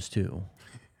 games too.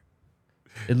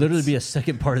 It'd literally be a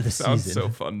second part of the Sounds season. so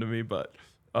fun to me, but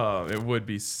it would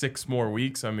be 6 more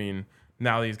weeks. I mean,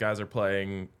 now these guys are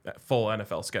playing full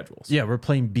NFL schedules. Yeah, we're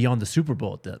playing beyond the Super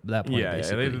Bowl at that point. Yeah,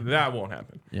 basically. that won't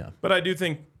happen. Yeah. But I do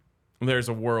think there's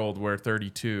a world where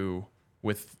 32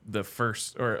 with the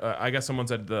first, or I guess someone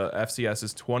said the FCS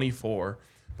is 24,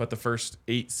 but the first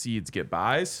 8 seeds get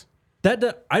buys.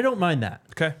 That I don't mind that.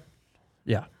 Okay.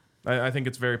 Yeah. I think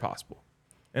it's very possible.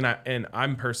 And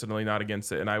I'm personally not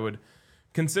against it. And I would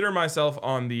consider myself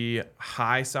on the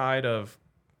high side of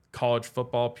college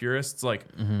football purists. Like,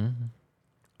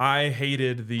 I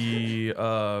hated the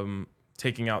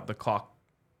taking out the clock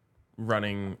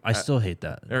running. I still hate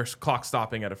that. Or clock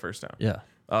stopping at a first down. Yeah.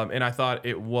 And I thought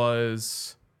it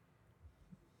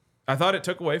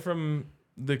took away from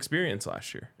the experience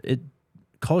last year.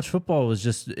 College football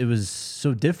was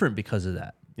so different because of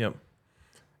that. Yep.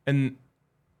 And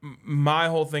my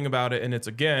whole thing about it, and it's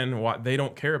again, why they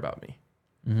don't care about me.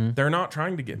 They're not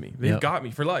trying to get me. They've got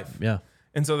me for life. Yeah.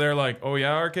 And so they're like, oh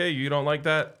yeah, RK, you don't like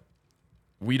that?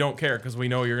 We don't care because we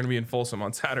know you're going to be in Folsom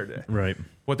on Saturday. Right.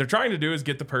 What they're trying to do is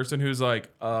get the person who's like,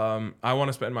 I want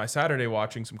to spend my Saturday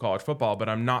watching some college football, but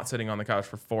I'm not sitting on the couch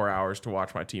for 4 hours to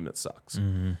watch my team that sucks.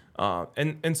 And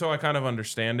so I kind of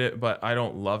understand it, but I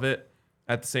don't love it.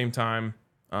 At the same time,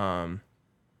 I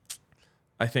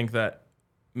think that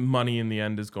money in the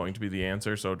end is going to be the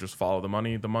answer. So just follow the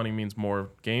money. The money means more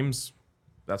games.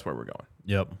 That's where we're going.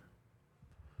 Yep.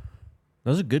 That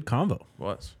was a good combo.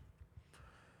 Was.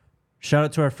 Shout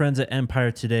out to our friends at Empire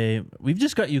Today. We've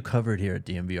just got you covered here at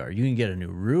DMVR. You can get a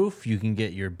new roof. You can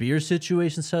get your beer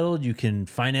situation settled. You can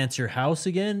finance your house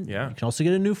again. Yeah. You can also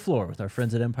get a new floor with our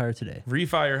friends at Empire Today.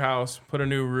 Refi your house, put a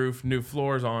new roof, new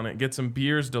floors on it, get some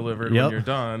beers delivered Yep. when you're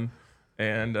done,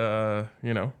 and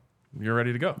you're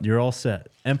ready to go. You're all set.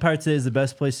 Empire Today is the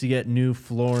best place to get new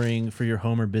flooring for your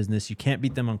home or business. You can't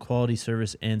beat them on quality,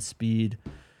 service, and speed.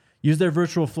 Use their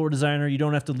virtual floor designer. You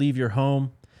don't have to leave your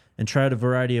home, and try out a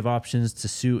variety of options to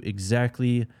suit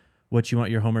exactly what you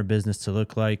want your home or business to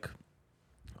look like.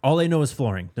 All they know is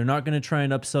flooring. They're not going to try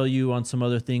and upsell you on some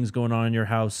other things going on in your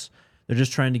house. They're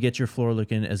just trying to get your floor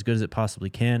looking as good as it possibly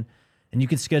can. And you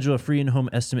can schedule a free in-home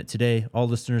estimate today. All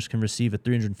listeners can receive a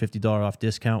 $350 off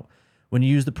discount when you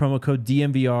use the promo code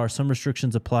DMVR. Some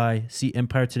restrictions apply. See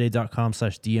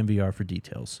empiretoday.com/DMVR for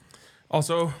details.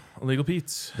 Also, Illegal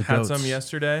Pete's. The Had goats. some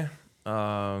yesterday.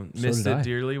 Missed did it I.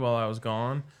 dearly while I was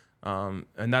gone.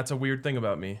 And that's a weird thing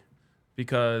about me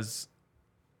because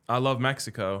I love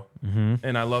Mexico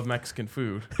and I love Mexican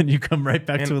food. And you come right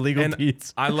back to Illegal and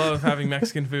Pete's. I love having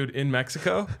Mexican food in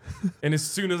Mexico. And as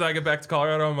soon as I get back to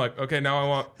Colorado, I'm like, okay, now I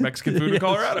want Mexican food in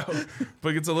Colorado.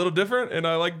 But it's a little different, and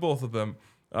I like both of them.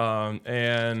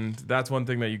 And that's one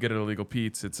thing that you get at Illegal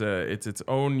Pete's. It's its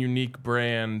own unique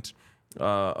brand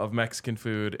of Mexican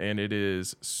food, and it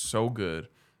is so good.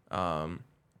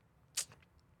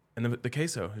 And the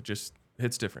queso, it just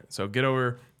hits different. So get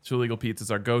over to Illegal Pete's.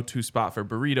 It's our go-to spot for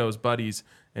burritos, buddies,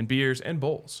 and beers and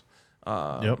bowls.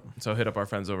 So hit up our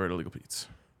friends over at Illegal Pete's.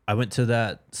 I went to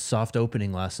that soft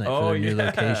opening last night for their new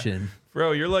location.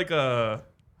 Bro, you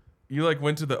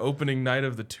went to the opening night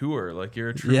of the tour. Like you're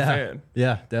a true fan.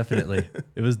 Yeah, definitely.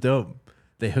 It was dope.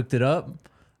 They hooked it up.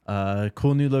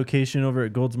 Cool new location over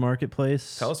at Gold's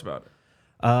Marketplace. Tell us about it.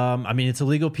 I mean, it's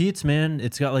Illegal Pete's, man.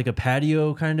 It's got like a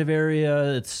patio kind of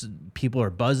area. It's people are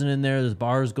buzzing in there. There's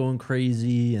bars going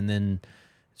crazy, and then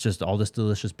it's just all this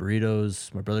delicious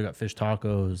burritos. My brother got fish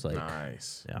tacos. Like,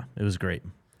 nice. Yeah, it was great.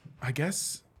 I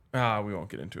guess we won't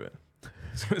get into it. I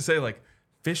was gonna say like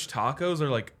fish tacos are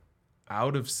like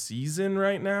out of season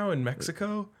right now in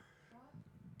Mexico.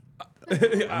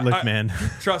 Look, man.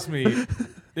 Trust me,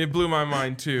 it blew my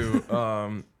mind too.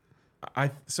 I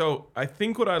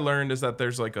think what I learned is that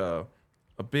there's like a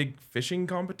big fishing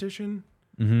competition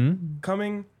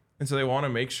coming, and so they want to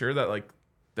make sure that like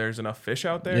there's enough fish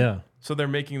out there. Yeah. So they're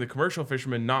making the commercial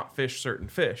fishermen not fish certain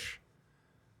fish,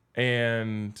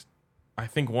 and I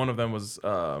think one of them was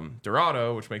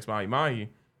Dorado, which makes mahi mahi,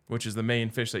 which is the main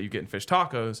fish that you get in fish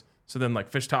tacos. So then like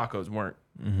fish tacos weren't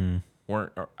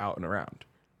out and around.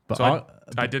 But so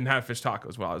I didn't have fish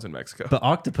tacos while I was in Mexico. But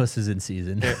octopus is in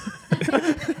season.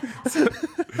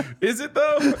 Is it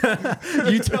though?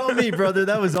 You tell me, brother.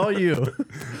 That was all you.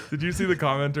 Did you see the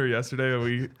commenter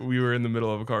yesterday? We were in the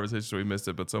middle of a conversation, so we missed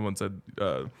it. But someone said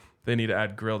they need to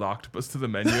add grilled octopus to the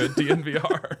menu at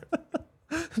DNVR.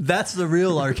 That's the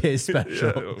real RK special.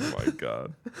 Yeah, oh my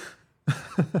god.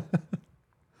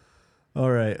 All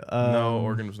right. No,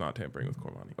 Oregon was not tampering with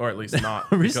Cormani, or at least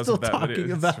not Are we because still of that talking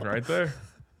video. about It's right there.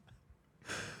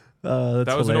 That's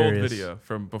that was hilarious. an old video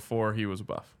from before he was a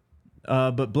buff.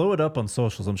 But blow it up on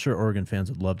socials. I'm sure Oregon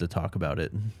fans would love to talk about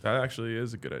it. That actually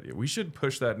is a good idea. We should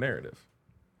push that narrative.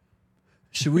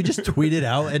 Should we just tweet it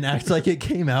out and act like it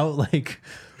came out? Like,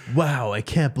 wow, I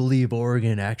can't believe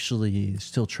Oregon actually is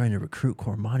still trying to recruit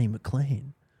Cormani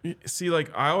McClain. See,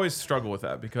 like I always struggle with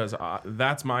that because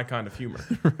that's my kind of humor.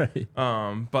 Right.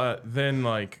 But then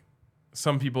like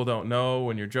some people don't know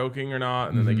when you're joking or not,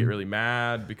 and then they get really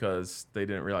mad because they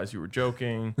didn't realize you were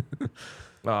joking.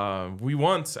 We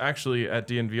once actually at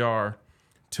DNVR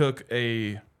took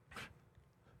I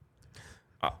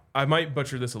might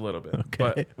butcher this a little bit,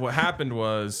 but what happened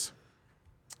was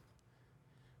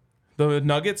the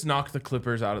Nuggets knocked the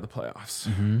Clippers out of the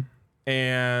playoffs.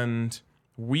 And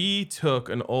we took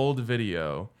an old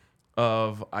video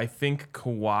of, I think,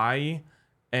 Kawhi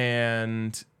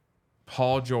and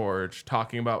Paul George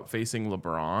talking about facing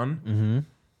LeBron.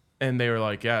 And they were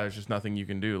like, yeah, there's just nothing you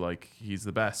can do. Like, he's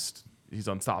the best. He's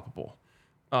unstoppable.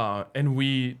 And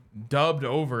we dubbed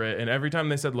over it. And every time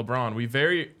they said LeBron, we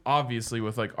very obviously,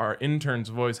 with like our intern's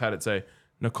voice, had it say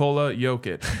Nikola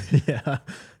Jokic. Yeah.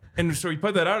 And so we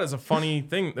put that out as a funny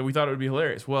thing that we thought it would be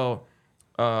hilarious. Well,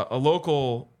 a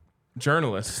local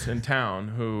journalist in town,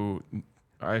 who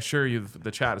I assure you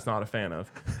the chat is not a fan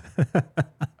of,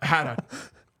 had a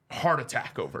heart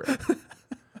attack over it.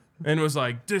 And was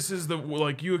like, this is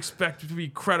like, you expect to be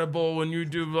credible when you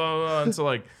do blah, blah. And so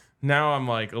like, now I'm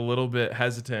like a little bit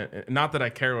hesitant. Not that I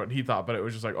care what he thought, but it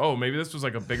was just like, oh, maybe this was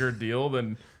like a bigger deal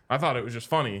than I thought. It was just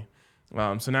funny.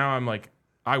 So now I'm like,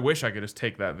 I wish I could just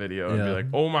take that video and be like,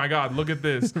 oh my God, look at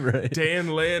this. Right. Dan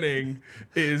Lanning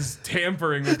is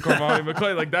tampering with Cormani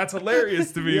McClain. Like, that's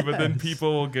hilarious to me. Yes. But then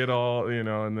people will get all,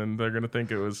 and then they're going to think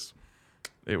it was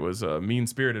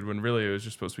mean-spirited when really it was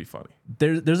just supposed to be funny.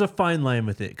 There's a fine line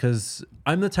with it, because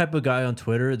I'm the type of guy on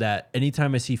Twitter that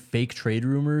anytime I see fake trade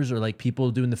rumors or like people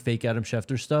doing the fake Adam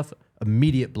Schefter stuff,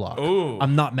 immediate block. Ooh.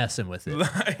 I'm not messing with it.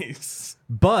 Nice.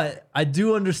 But I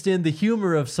do understand the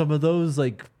humor of some of those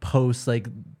like posts. Like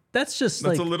that's a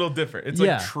little different. It's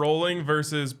like trolling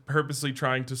versus purposely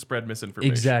trying to spread misinformation.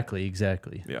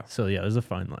 Exactly. Yeah. So yeah, there's a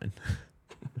fine line.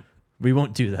 We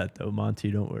won't do that though,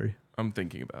 Monty. Don't worry. I'm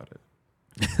thinking about it.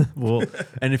 Well,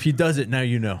 and if he does it, now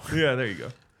you know. Yeah, there you go.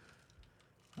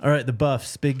 All right, the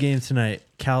Buffs, big game tonight.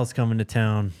 Cal's coming to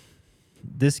town.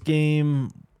 This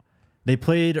game, they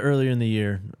played earlier in the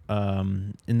year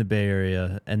in the Bay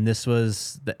Area, and this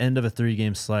was the end of a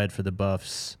 3-game slide for the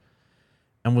Buffs,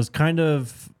 and was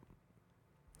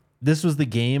this was the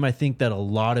game I think that a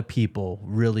lot of people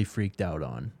really freaked out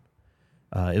on.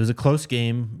 It was a close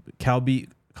game. Cal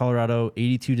beat Colorado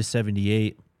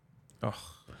 82-78. Ugh.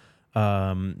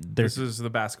 This is the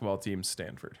basketball team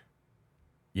Stanford.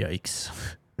 Yikes.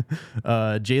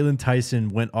 Jalen Tyson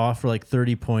went off for like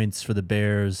 30 points for the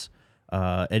Bears.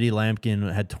 Eddie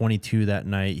Lampkin had 22 that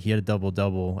night. He had a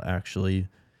double-double, actually.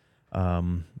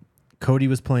 Cody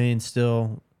was playing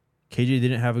still. KJ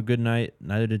didn't have a good night.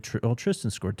 Neither did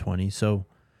Tristan scored 20. So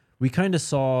we kind of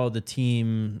saw the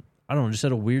team, I don't know, just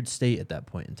at a weird state at that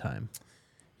point in time.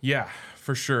 Yeah,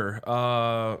 for sure.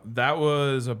 That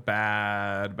was a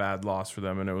bad loss for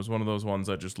them, and it was one of those ones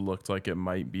that just looked like it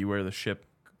might be where the ship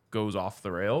goes off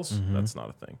the rails. Mm-hmm. That's not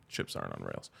a thing. Ships aren't on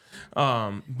rails.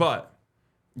 But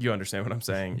you understand what I'm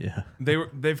saying. Yeah.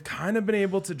 They've kind of been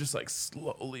able to just like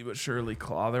slowly but surely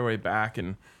claw their way back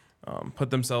and put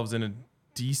themselves in a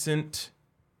decent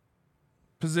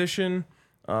position.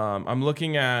 I'm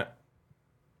looking at,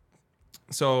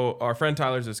 so our friend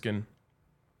Tyler Ziskin,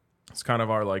 it's kind of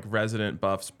our like resident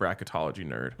Buffs bracketology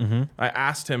nerd. Mm-hmm. I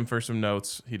asked him for some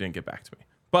notes. He didn't get back to me,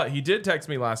 but he did text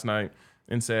me last night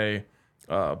and say,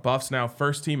 Buffs now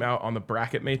first team out on the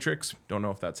bracket matrix. Don't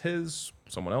know if that's his,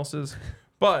 someone else's,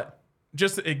 but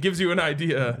just it gives you an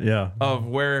idea of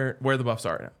where the Buffs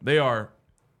are right now. They are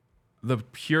the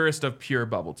purest of pure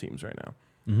bubble teams right now,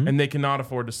 and they cannot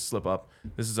afford to slip up.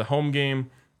 This is a home game.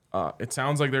 It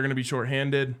sounds like they're going to be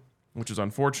shorthanded, which is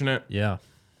unfortunate. Yeah.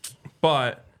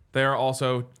 But they are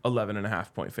also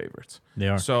 11.5-point favorites. They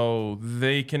are. So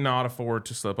they cannot afford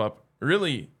to slip up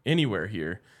really anywhere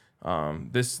here.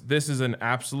 This is an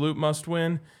absolute must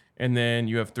win. And then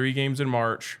you have 3 games in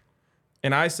March.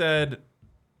 And I said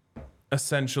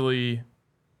essentially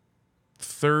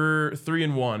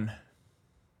 3-1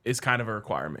 is kind of a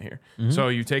requirement here. So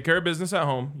you take care of business at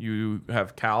home. You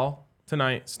have Cal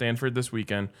tonight, Stanford this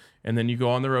weekend, and then you go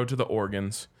on the road to the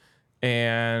Oregons.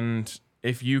 And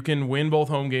if you can win both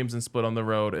home games and split on the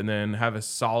road and then have a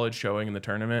solid showing in the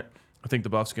tournament, I think the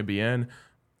Buffs can be in.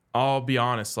 I'll be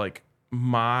honest, like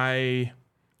my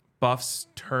Buffs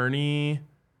tourney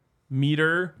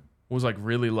meter was like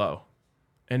really low.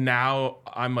 And now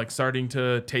I'm like starting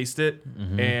to taste it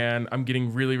and I'm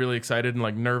getting really, really excited and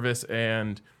like nervous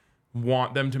and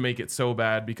want them to make it so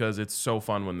bad because it's so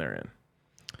fun when they're in.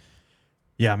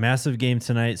 Yeah, massive game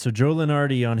tonight. So Joe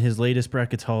Lenardi on his latest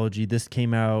bracketology, this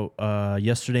came out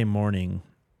yesterday morning.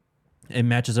 It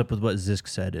matches up with what Zisk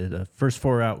said. First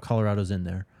 4 out, Colorado's in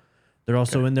there. They're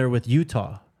also in there with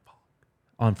Utah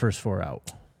on first 4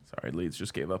 out. Sorry, Leeds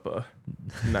just gave up a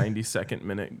 92nd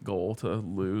minute goal to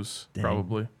lose,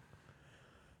 probably.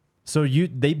 So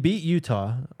they beat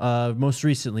Utah most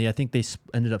recently. I think they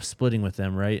ended up splitting with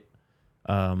them, right?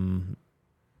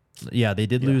 Yeah, they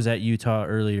did lose at Utah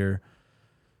earlier.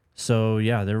 So,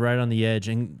 yeah, they're right on the edge.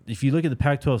 And if you look at the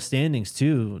Pac-12 standings,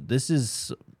 too, this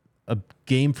is a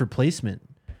game for placement.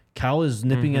 Cal is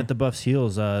nipping at the Buffs'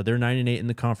 heels. They're 9-8 in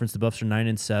the conference. The Buffs are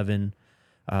 9-7.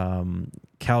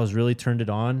 Cal has really turned it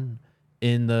on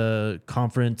in the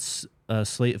conference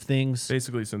slate of things.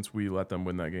 Basically, since we let them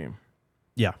win that game.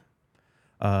 Yeah.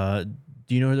 Do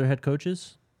you know who their head coach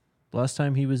is? Last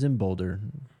time he was in Boulder,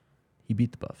 he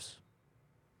beat the Buffs.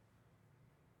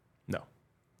 No.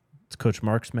 It's Coach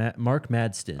Mark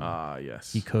Madston.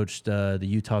 Yes. He coached the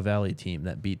Utah Valley team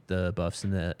that beat the Buffs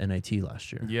in the NIT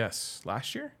last year. Yes.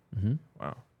 Last year? Mm-hmm.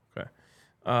 Wow. Okay.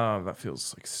 That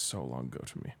feels like so long ago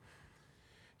to me.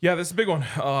 Yeah, this is a big one.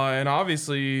 And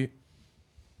obviously,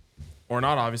 or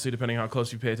not obviously, depending on how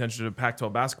close you pay attention to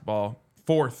Pac-12 basketball,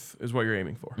 4th is what you're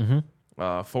aiming for.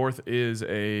 4th is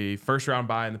a first-round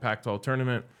bye in the Pac-12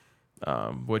 tournament,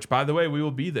 which, by the way, we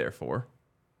will be there for.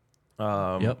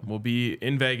 We'll be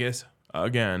in Vegas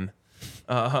again.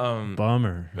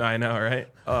 Bummer. I know, right?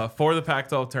 For the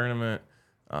Pac-12 tournament.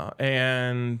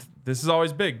 And this is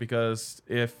always big because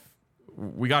if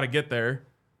we got to get there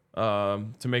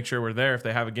to make sure we're there if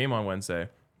they have a game on Wednesday.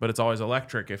 But it's always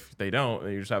electric if they don't.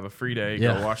 You just have a free day,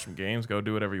 go watch some games, go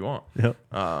do whatever you want. Yep.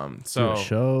 So do a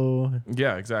show.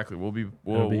 Yeah, exactly. It'll be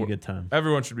a good time.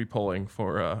 Everyone should be pulling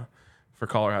for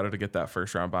Colorado to get that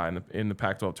first round bye in the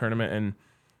Pac-12 tournament, and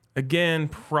again,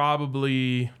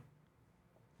 probably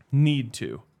need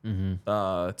to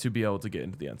be able to get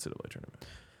into the NCAA tournament.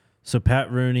 So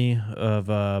Pat Rooney of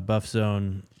Buff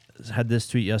Zone had this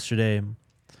tweet yesterday.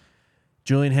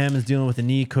 Julian Hammond's dealing with a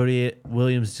knee. Cody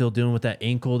Williams still dealing with that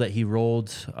ankle that he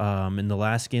rolled in the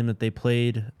last game that they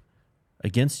played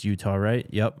against Utah, right?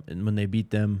 Yep, and when they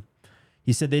beat them.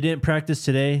 He said they didn't practice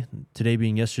today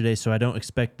being yesterday, so I don't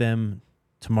expect them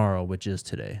tomorrow, which is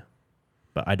today.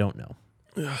 But I don't know.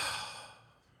 Yeah.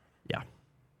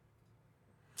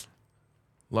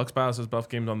 Lux Bio says Buff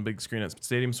games on the big screen at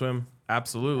Stadium Swim.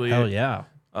 Absolutely. Hell yeah.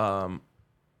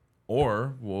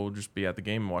 Or we'll just be at the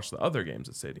game and watch the other games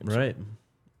at Stadium Swim. Right.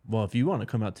 Well, if you want to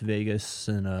come out to Vegas,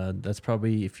 and that's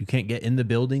probably, if you can't get in the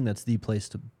building, that's the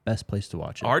best place to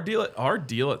watch it. Our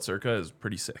deal at Circa is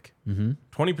pretty sick.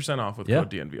 20% off with code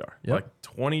DNVR. Yep. Like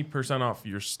 20% off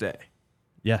your stay.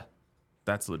 Yeah.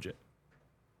 That's legit.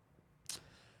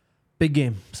 Big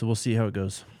game, so we'll see how it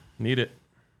goes. Need it.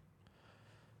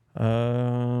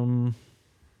 Are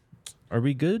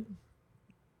we good?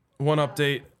 One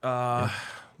update.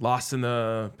 lost in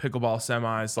the pickleball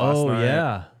semis last Oh night.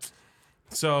 yeah.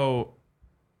 So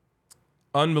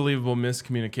unbelievable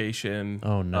miscommunication.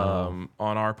 Oh, no.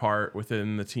 On our part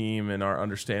within the team and our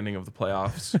understanding of the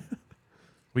playoffs.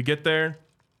 We get there,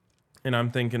 and I'm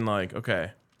thinking like,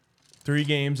 okay, 3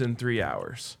 games in 3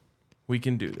 hours. We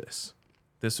can do this.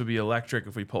 This would be electric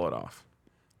if we pull it off.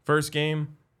 First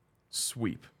game,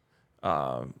 sweep.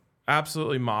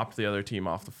 Absolutely mopped the other team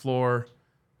off the floor.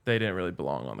 They didn't really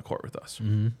belong on the court with us.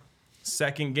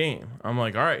 Second game, I'm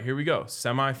like, all right, here we go.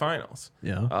 Semifinals.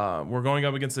 Yeah. We're going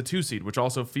up against the 2 seed, which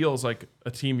also feels like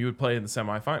a team you would play in the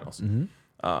semifinals.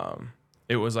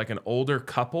 It was like an older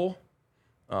couple,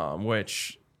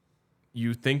 which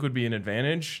you think would be an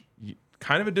advantage,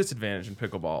 kind of a disadvantage in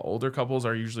pickleball. Older couples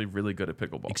are usually really good at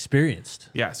pickleball. Experienced.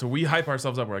 Yeah, so we hype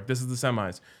ourselves up. We're like, this is the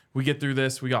semis. We get through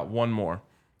this. We got one more.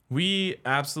 We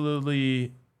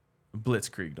absolutely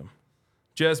blitzkrieged them.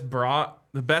 Just brought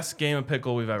the best game of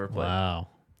pickle we've ever played. Wow.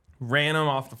 Ran them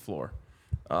off the floor.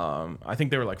 I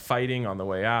think they were like fighting on the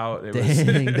way out. It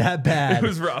Dang, was that bad. it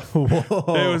was rough. Whoa.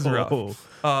 It was rough.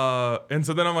 And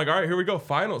so then I'm like, all right, here we go.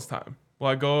 Finals time. Well,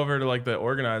 I go over to like the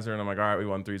organizer and I'm like, all right, we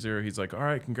won 3-0. He's like, all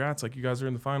right, congrats. Like you guys are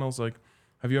in the finals. Like,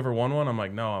 have you ever won one? I'm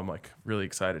like, no. I'm like really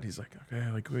excited. He's like,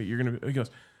 okay, like wait, you're gonna be. He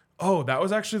goes, oh, that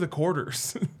was actually the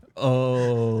quarters.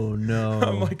 Oh no.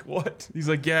 I'm like, what? He's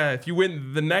like, yeah, if you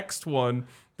win the next one,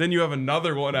 then you have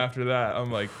another one after that.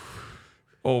 I'm like,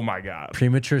 oh my God.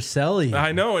 Premature selling.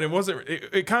 I know, and it wasn't.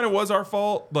 It kind of was our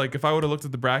fault. Like if I would have looked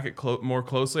at the bracket more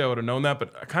closely, I would have known that.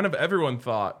 But kind of everyone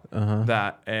thought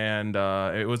that, and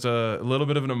it was a little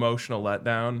bit of an emotional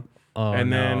letdown. Oh,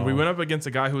 and then no. we went up against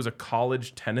a guy who was a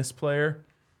college tennis player.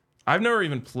 I've never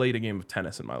even played a game of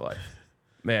tennis in my life.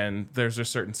 Man, there's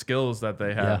just certain skills that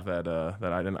they have that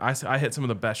I didn't. I hit some of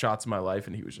the best shots of my life,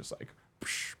 and he was just like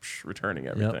psh, psh, returning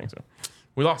everything. So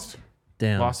we lost.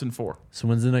 Damn. Lost in 4. So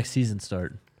when's the next season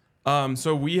start?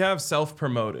 So we have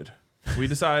self-promoted. We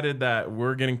decided that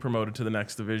we're getting promoted to the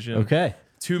next division. Okay.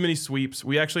 Too many sweeps.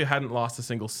 We actually hadn't lost a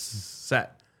single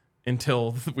set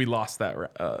until we lost that.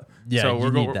 Yeah, so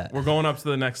you need that. we're going up to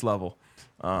the next level.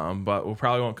 But we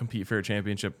probably won't compete for a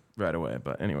championship right away.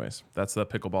 But anyways, that's the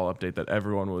pickleball update that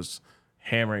everyone was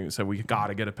hammering. So we got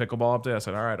to get a pickleball update. I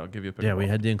said, all right, I'll give you a pickleball. Yeah, we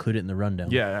had to include it in the rundown.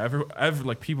 Yeah,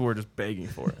 like people were just begging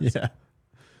for it. Yeah.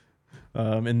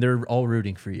 And they're all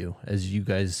rooting for you as you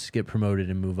guys get promoted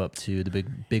and move up to the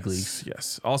big leagues.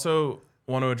 Yes. Also,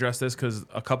 want to address this because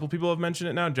a couple people have mentioned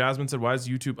it now. Jasmine said, why does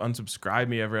YouTube unsubscribe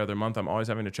me every other month? I'm always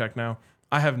having to check now.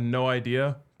 I have no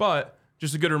idea, but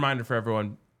just a good reminder for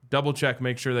everyone. Double check,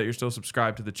 make sure that you're still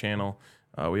subscribed to the channel.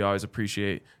 We always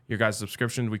appreciate your guys'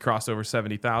 subscriptions. We crossed over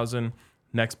 70,000.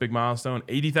 Next big milestone,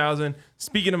 80,000.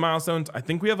 Speaking of milestones, I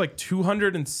think we have like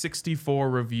 264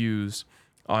 reviews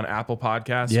on Apple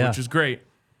Podcasts, which is great.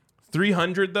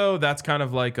 300 though, that's kind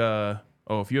of like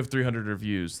if you have 300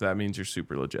 reviews, that means you're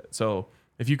super legit. So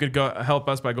if you could go help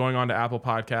us by going on to Apple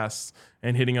Podcasts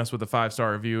and hitting us with a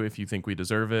 5-star review if you think we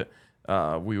deserve it,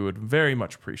 we would very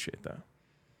much appreciate that.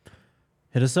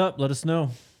 Hit us up. Let us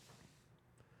know.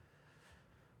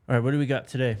 All right, what do we got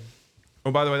today?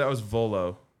 Oh, by the way, that was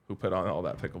Volo who put on all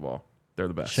that pickleball. They're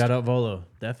the best. Shout out Volo,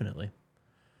 definitely.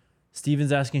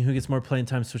 Steven's asking who gets more playing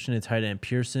time switching to tight end,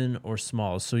 Pearson or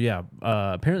Smalls. So yeah,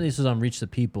 apparently this is on Reach the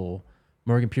People.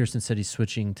 Morgan Pearson said he's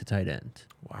switching to tight end.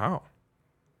 Wow.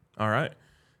 All right.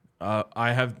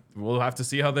 We'll have to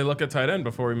see how they look at tight end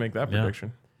before we make that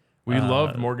prediction. We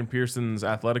loved Morgan Pearson's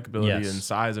athletic ability and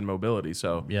size and mobility,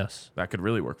 so that could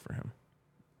really work for him.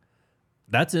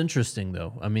 That's interesting,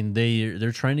 though. I mean,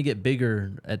 they're trying to get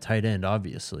bigger at tight end,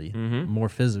 obviously, more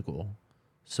physical.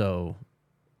 So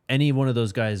any one of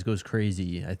those guys goes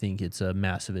crazy, I think it's a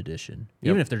massive addition,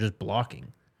 even if they're just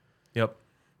blocking. Yep.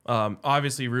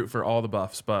 Obviously, root for all the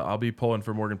buffs, but I'll be pulling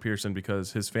for Morgan Pearson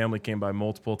because his family came by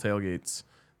multiple tailgates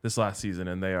this last season,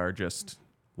 and they are just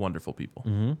wonderful people.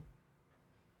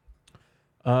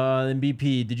 Then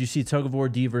BP, did you see Tug of War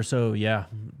D versus O? Yeah,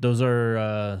 those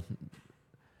are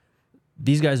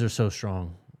these guys are so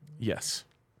strong. Yes.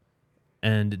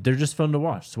 And they're just fun to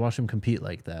watch them compete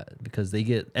like that because they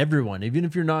get everyone, even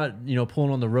if you're not,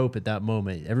 pulling on the rope at that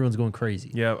moment, everyone's going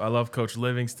crazy. Yeah, I love Coach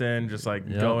Livingston, just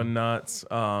going nuts.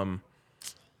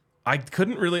 I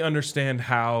couldn't really understand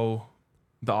how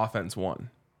the offense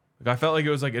won. Like I felt like it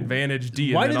was like advantage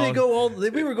D. Why did they go all?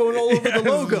 We were going all over the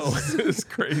logo. It's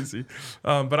crazy.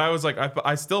 But I was like,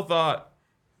 I still thought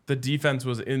the defense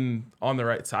was on the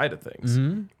right side of things,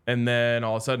 and then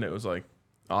all of a sudden it was like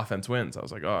offense wins. I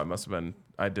was like, oh, it must have been.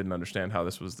 I didn't understand how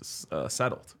this was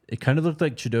settled. It kind of looked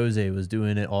like Chidoze was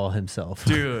doing it all himself.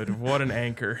 Dude, what an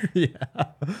anchor! Yeah.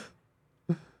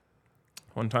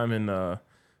 One time in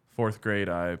 4th grade,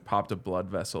 I popped a blood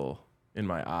vessel in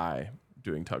my eye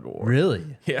doing tug of war.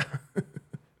 Really? Yeah.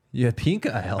 You had pink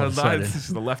eye all of a I sudden.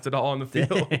 just left it all on the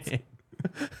field.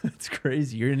 That's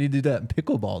crazy. You're gonna need to do that in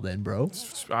pickleball then, bro.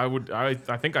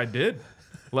 I think I did.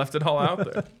 Left it all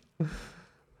out there.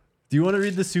 Do you want to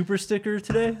read the super sticker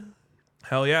today?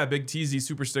 Hell yeah, Big TZ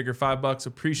super sticker, $5.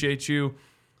 Appreciate you.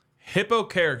 Hippo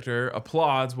character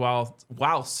applauds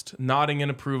whilst nodding in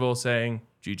approval, saying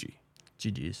GG.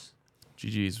 GG's.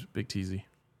 GG's, Big TZ.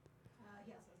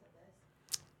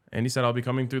 And he said, I'll be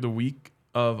coming through the week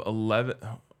of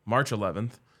March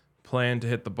 11th. Plan to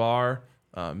hit the bar,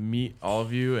 meet all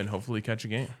of you, and hopefully catch a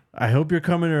game. I hope you're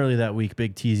coming early that week,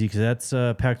 Big TZ, because that's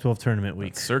Pac-12 tournament week.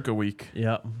 It's Circa week.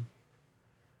 Yep.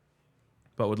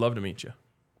 But would love to meet you.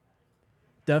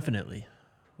 Definitely.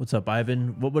 What's up,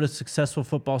 Ivan? What would a successful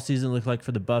football season look like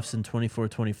for the Buffs in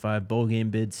 24-25? Bowl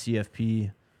game bid,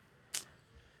 CFP?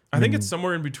 I think it's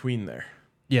somewhere in between there.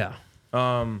 Yeah.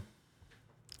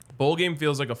 Bowl game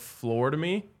feels like a floor to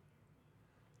me.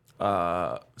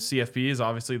 CFP is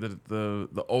obviously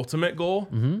the ultimate goal.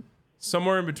 Mm-hmm.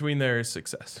 Somewhere in between there is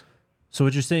success. So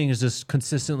what you're saying is just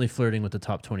consistently flirting with the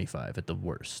top 25 at the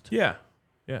worst. Yeah.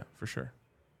 Yeah, for sure.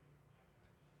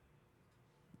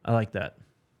 I like that.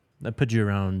 That put you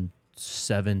around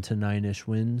 7 to 9-ish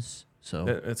wins. So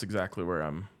That's exactly where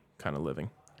I'm kind of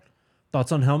living.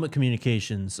 thoughts on helmet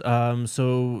communications.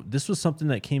 So this was something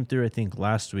that came through, I think,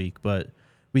 last week, but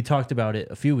we talked about it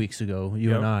a few weeks ago,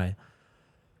 you and I.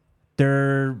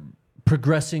 They're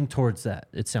progressing towards that,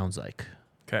 it sounds like.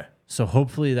 Okay. So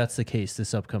hopefully that's the case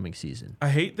this upcoming season. I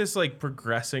hate this like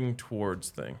progressing towards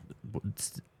thing.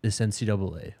 It's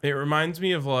NCAA. It reminds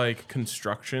me of like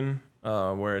construction,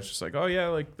 where it's just like, oh yeah,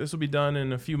 like this will be done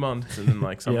in a few months, and then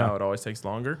like somehow it always takes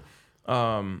longer.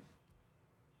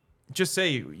 Just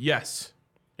say yes,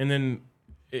 and then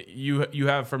you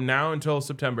have from now until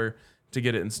September to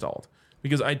get it installed.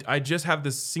 Because I just have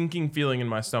this sinking feeling in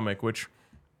my stomach,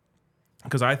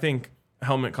 because I think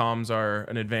helmet comms are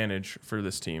an advantage for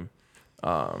this team.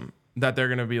 That they're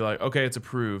going to be like, okay, it's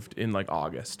approved in like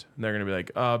August. And they're going to be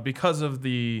like, because of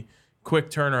the quick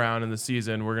turnaround in the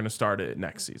season, we're going to start it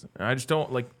next season. And I just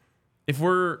don't like, if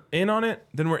we're in on it,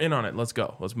 then we're in on it. Let's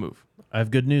go. Let's move. I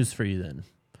have good news for you then.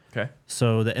 Okay.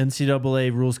 So the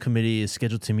NCAA Rules Committee is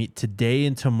scheduled to meet today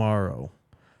and tomorrow.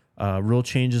 Rule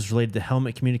changes related to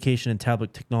helmet communication and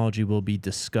tablet technology will be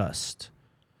discussed.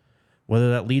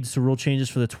 Whether that leads to rule changes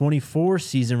for the 24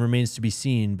 season remains to be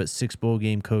seen, but 6 bowl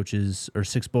games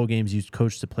used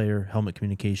coach to player helmet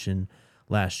communication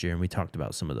last year, and we talked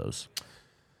about some of those.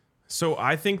 So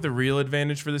I think the real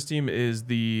advantage for this team is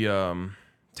the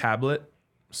tablet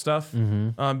stuff,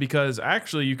 because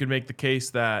actually you could make the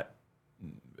case that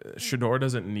Shedeur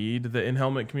doesn't need the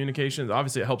in-helmet communications.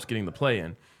 Obviously, it helps getting the play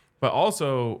in, but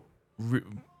also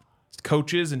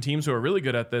coaches and teams who are really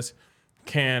good at this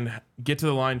can get to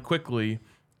the line quickly,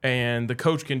 and the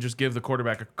coach can just give the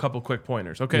quarterback a couple quick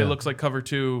pointers. Okay, it looks like cover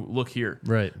 2. Look here.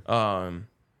 Right.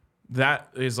 That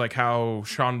is like how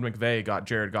Sean McVay got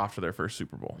Jared Goff to their first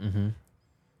Super Bowl.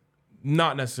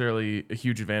 Not necessarily a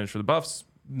huge advantage for the Buffs,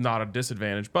 not a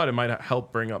disadvantage, but it might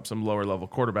help bring up some lower level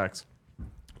quarterbacks.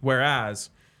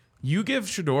 Whereas you give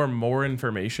Shedeur more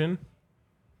information,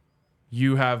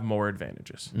 you have more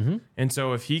advantages. And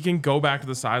so if he can go back to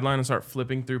the sideline and start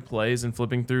flipping through plays and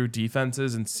flipping through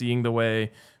defenses and seeing the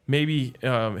way maybe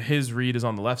his read is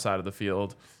on the left side of the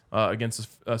field against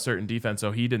a certain defense,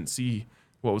 so he didn't see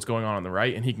what was going on the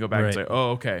right, and he can go back and say,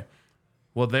 oh, okay,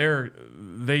 well, they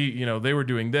were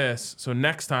doing this, so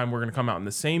next time we're going to come out in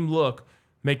the same look,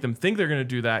 make them think they're going to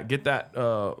do that, get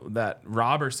that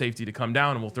robber safety to come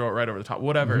down, and we'll throw it right over the top,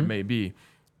 whatever it may be.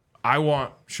 I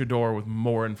want Shedeur with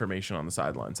more information on the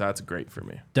sidelines. That's great for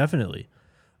me. Definitely.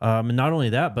 And not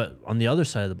only that, but on the other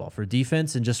side of the ball for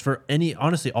defense and just for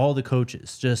honestly, all the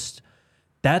coaches,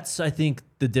 that's, I think,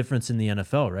 the difference in the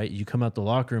NFL, right? You come out the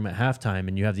locker room at halftime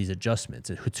and you have these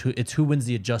adjustments. It's who wins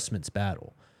the adjustments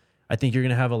battle. I think you're going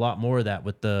to have a lot more of that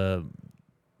with the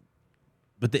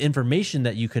information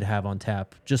that you could have on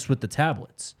tap just with the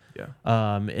tablets. Yeah.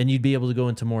 And you'd be able to go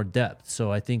into more depth.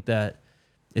 So I think that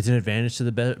it's an advantage to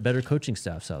the better coaching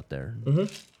staffs out there.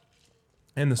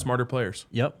 And the smarter players.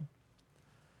 Yep.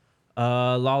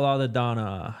 La the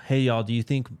Donna. Hey, y'all, do you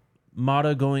think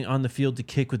Mata going on the field to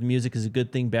kick with music is a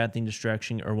good thing, bad thing,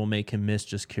 distraction, or will make him miss?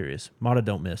 Just curious. Mata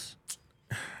don't miss.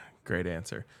 Great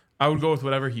answer. I would go with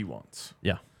whatever he wants.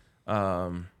 Yeah.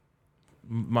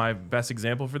 My best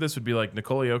example for this would be like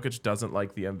Nikola Jokic doesn't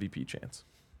like the MVP chants.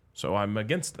 So I'm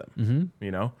against them,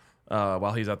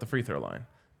 while he's at the free throw line.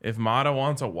 If Mata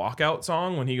wants a walkout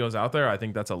song when he goes out there, I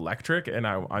think that's electric, and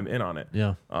I'm in on it.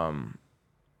 Yeah.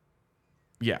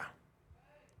 Yeah.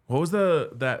 What was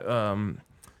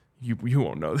you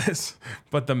won't know this,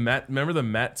 but remember the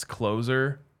Mets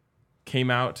closer came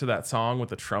out to that song with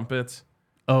the trumpets?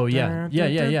 Oh, yeah.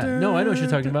 Yeah. No, I know what you're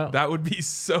talking about. That would be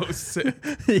so sick.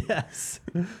 Yes.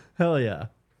 Hell yeah.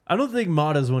 I don't think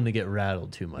Mata's one to get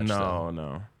rattled too much.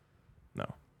 No.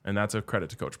 And that's a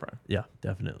credit to Coach Prime. Yeah,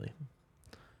 definitely.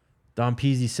 Don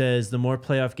Peasy says, the more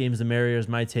playoff games, the merrier is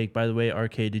my take. By the way,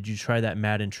 RK, did you try that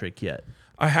Madden trick yet?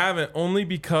 I haven't, only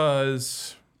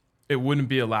because it wouldn't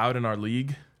be allowed in our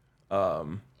league.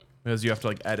 Because you have to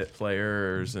like edit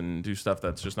players and do stuff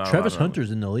that's just not Travis allowed.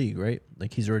 Hunter's in the league, right?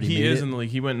 Like he's already He made is it? in the league.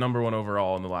 He went number 1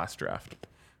 overall in the last draft.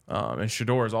 And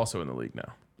Shador is also in the league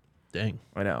now. Dang.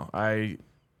 I know. I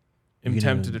am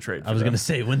tempted to trade for I was them. going to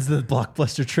say, when's the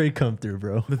blockbuster trade come through,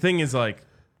 bro? The thing is, like,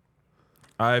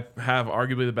 I have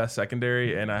arguably the best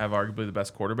secondary and I have arguably the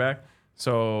best quarterback.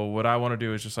 So what I want to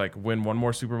do is just like win one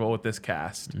more Super Bowl with this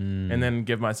cast and then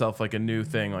give myself like a new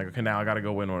thing. Like, okay, now I got to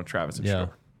go win one with Travis and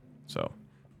Shador. So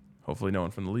hopefully no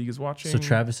one from the league is watching. So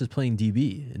Travis is playing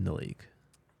DB in the league.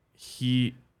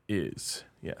 He is,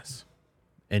 yes.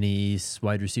 Any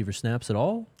wide receiver snaps at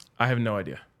all? I have no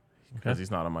idea because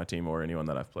he's not on my team or anyone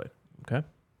that I've played. Okay.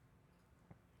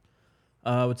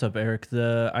 What's up, Eric?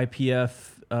 The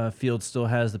IPF field still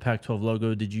has the Pac-12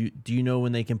 logo. Do you know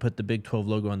when they can put the Big 12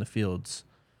 logo on the fields?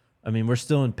 I mean, we're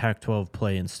still in Pac-12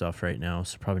 play and stuff right now,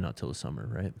 so probably not till the summer,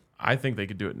 right? I think they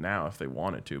could do it now if they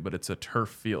wanted to, but it's a turf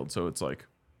field, so it's like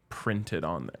printed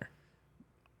on there.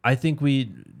 I think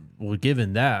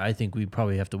given that, I think we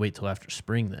probably have to wait till after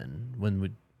spring then,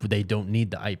 when they don't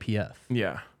need the IPF.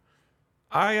 Yeah.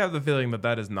 I have the feeling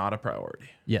that is not a priority.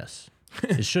 Yes.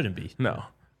 It shouldn't be. No.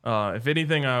 If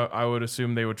anything, I would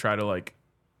assume they would try to like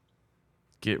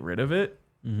get rid of it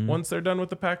once they're done with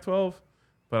the Pac-12,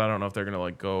 but I don't know if they're going to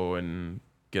like go and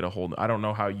get a hold. I don't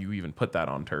know how you even put that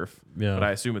on turf, but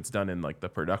I assume it's done in like the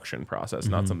production process,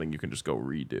 not something you can just go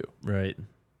redo. Right.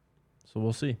 So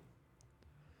we'll see.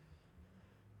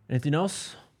 Anything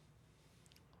else?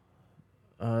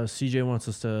 CJ wants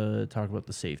us to talk about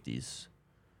the safeties.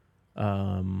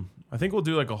 I think we'll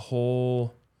do like a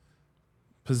whole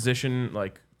position,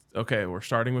 like, okay, we're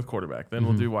starting with quarterback, then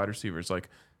we'll do wide receivers, like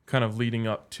kind of leading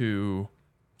up to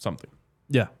something.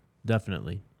 Yeah,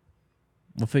 definitely.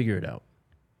 We'll figure it out.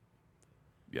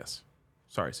 Yes.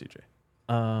 Sorry, CJ.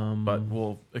 But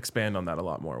we'll expand on that a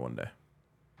lot more one day.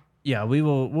 Yeah,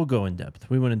 we'll go in depth.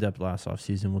 We went in depth last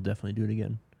offseason. We'll definitely do it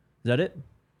again. Is that it?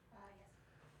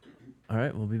 Yes. All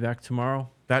right, we'll be back tomorrow.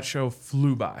 That show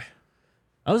flew by.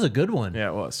 That was a good one. Yeah,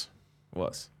 it was. It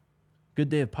was. Good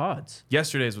day of pods.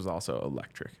 Yesterday's was also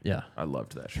electric. Yeah. I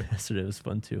loved that show. Yesterday was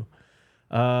fun too.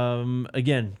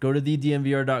 Again, go to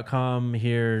thedmvr.com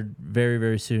here very,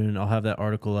 very soon. I'll have that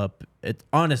article up.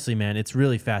 Honestly, man, it's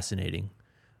really fascinating.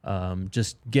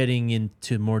 Just getting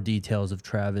into more details of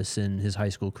Travis and his high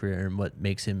school career and what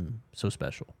makes him so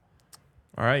special.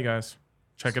 All right, guys.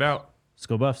 Check it out. Let's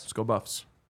go Buffs. Let's go Buffs.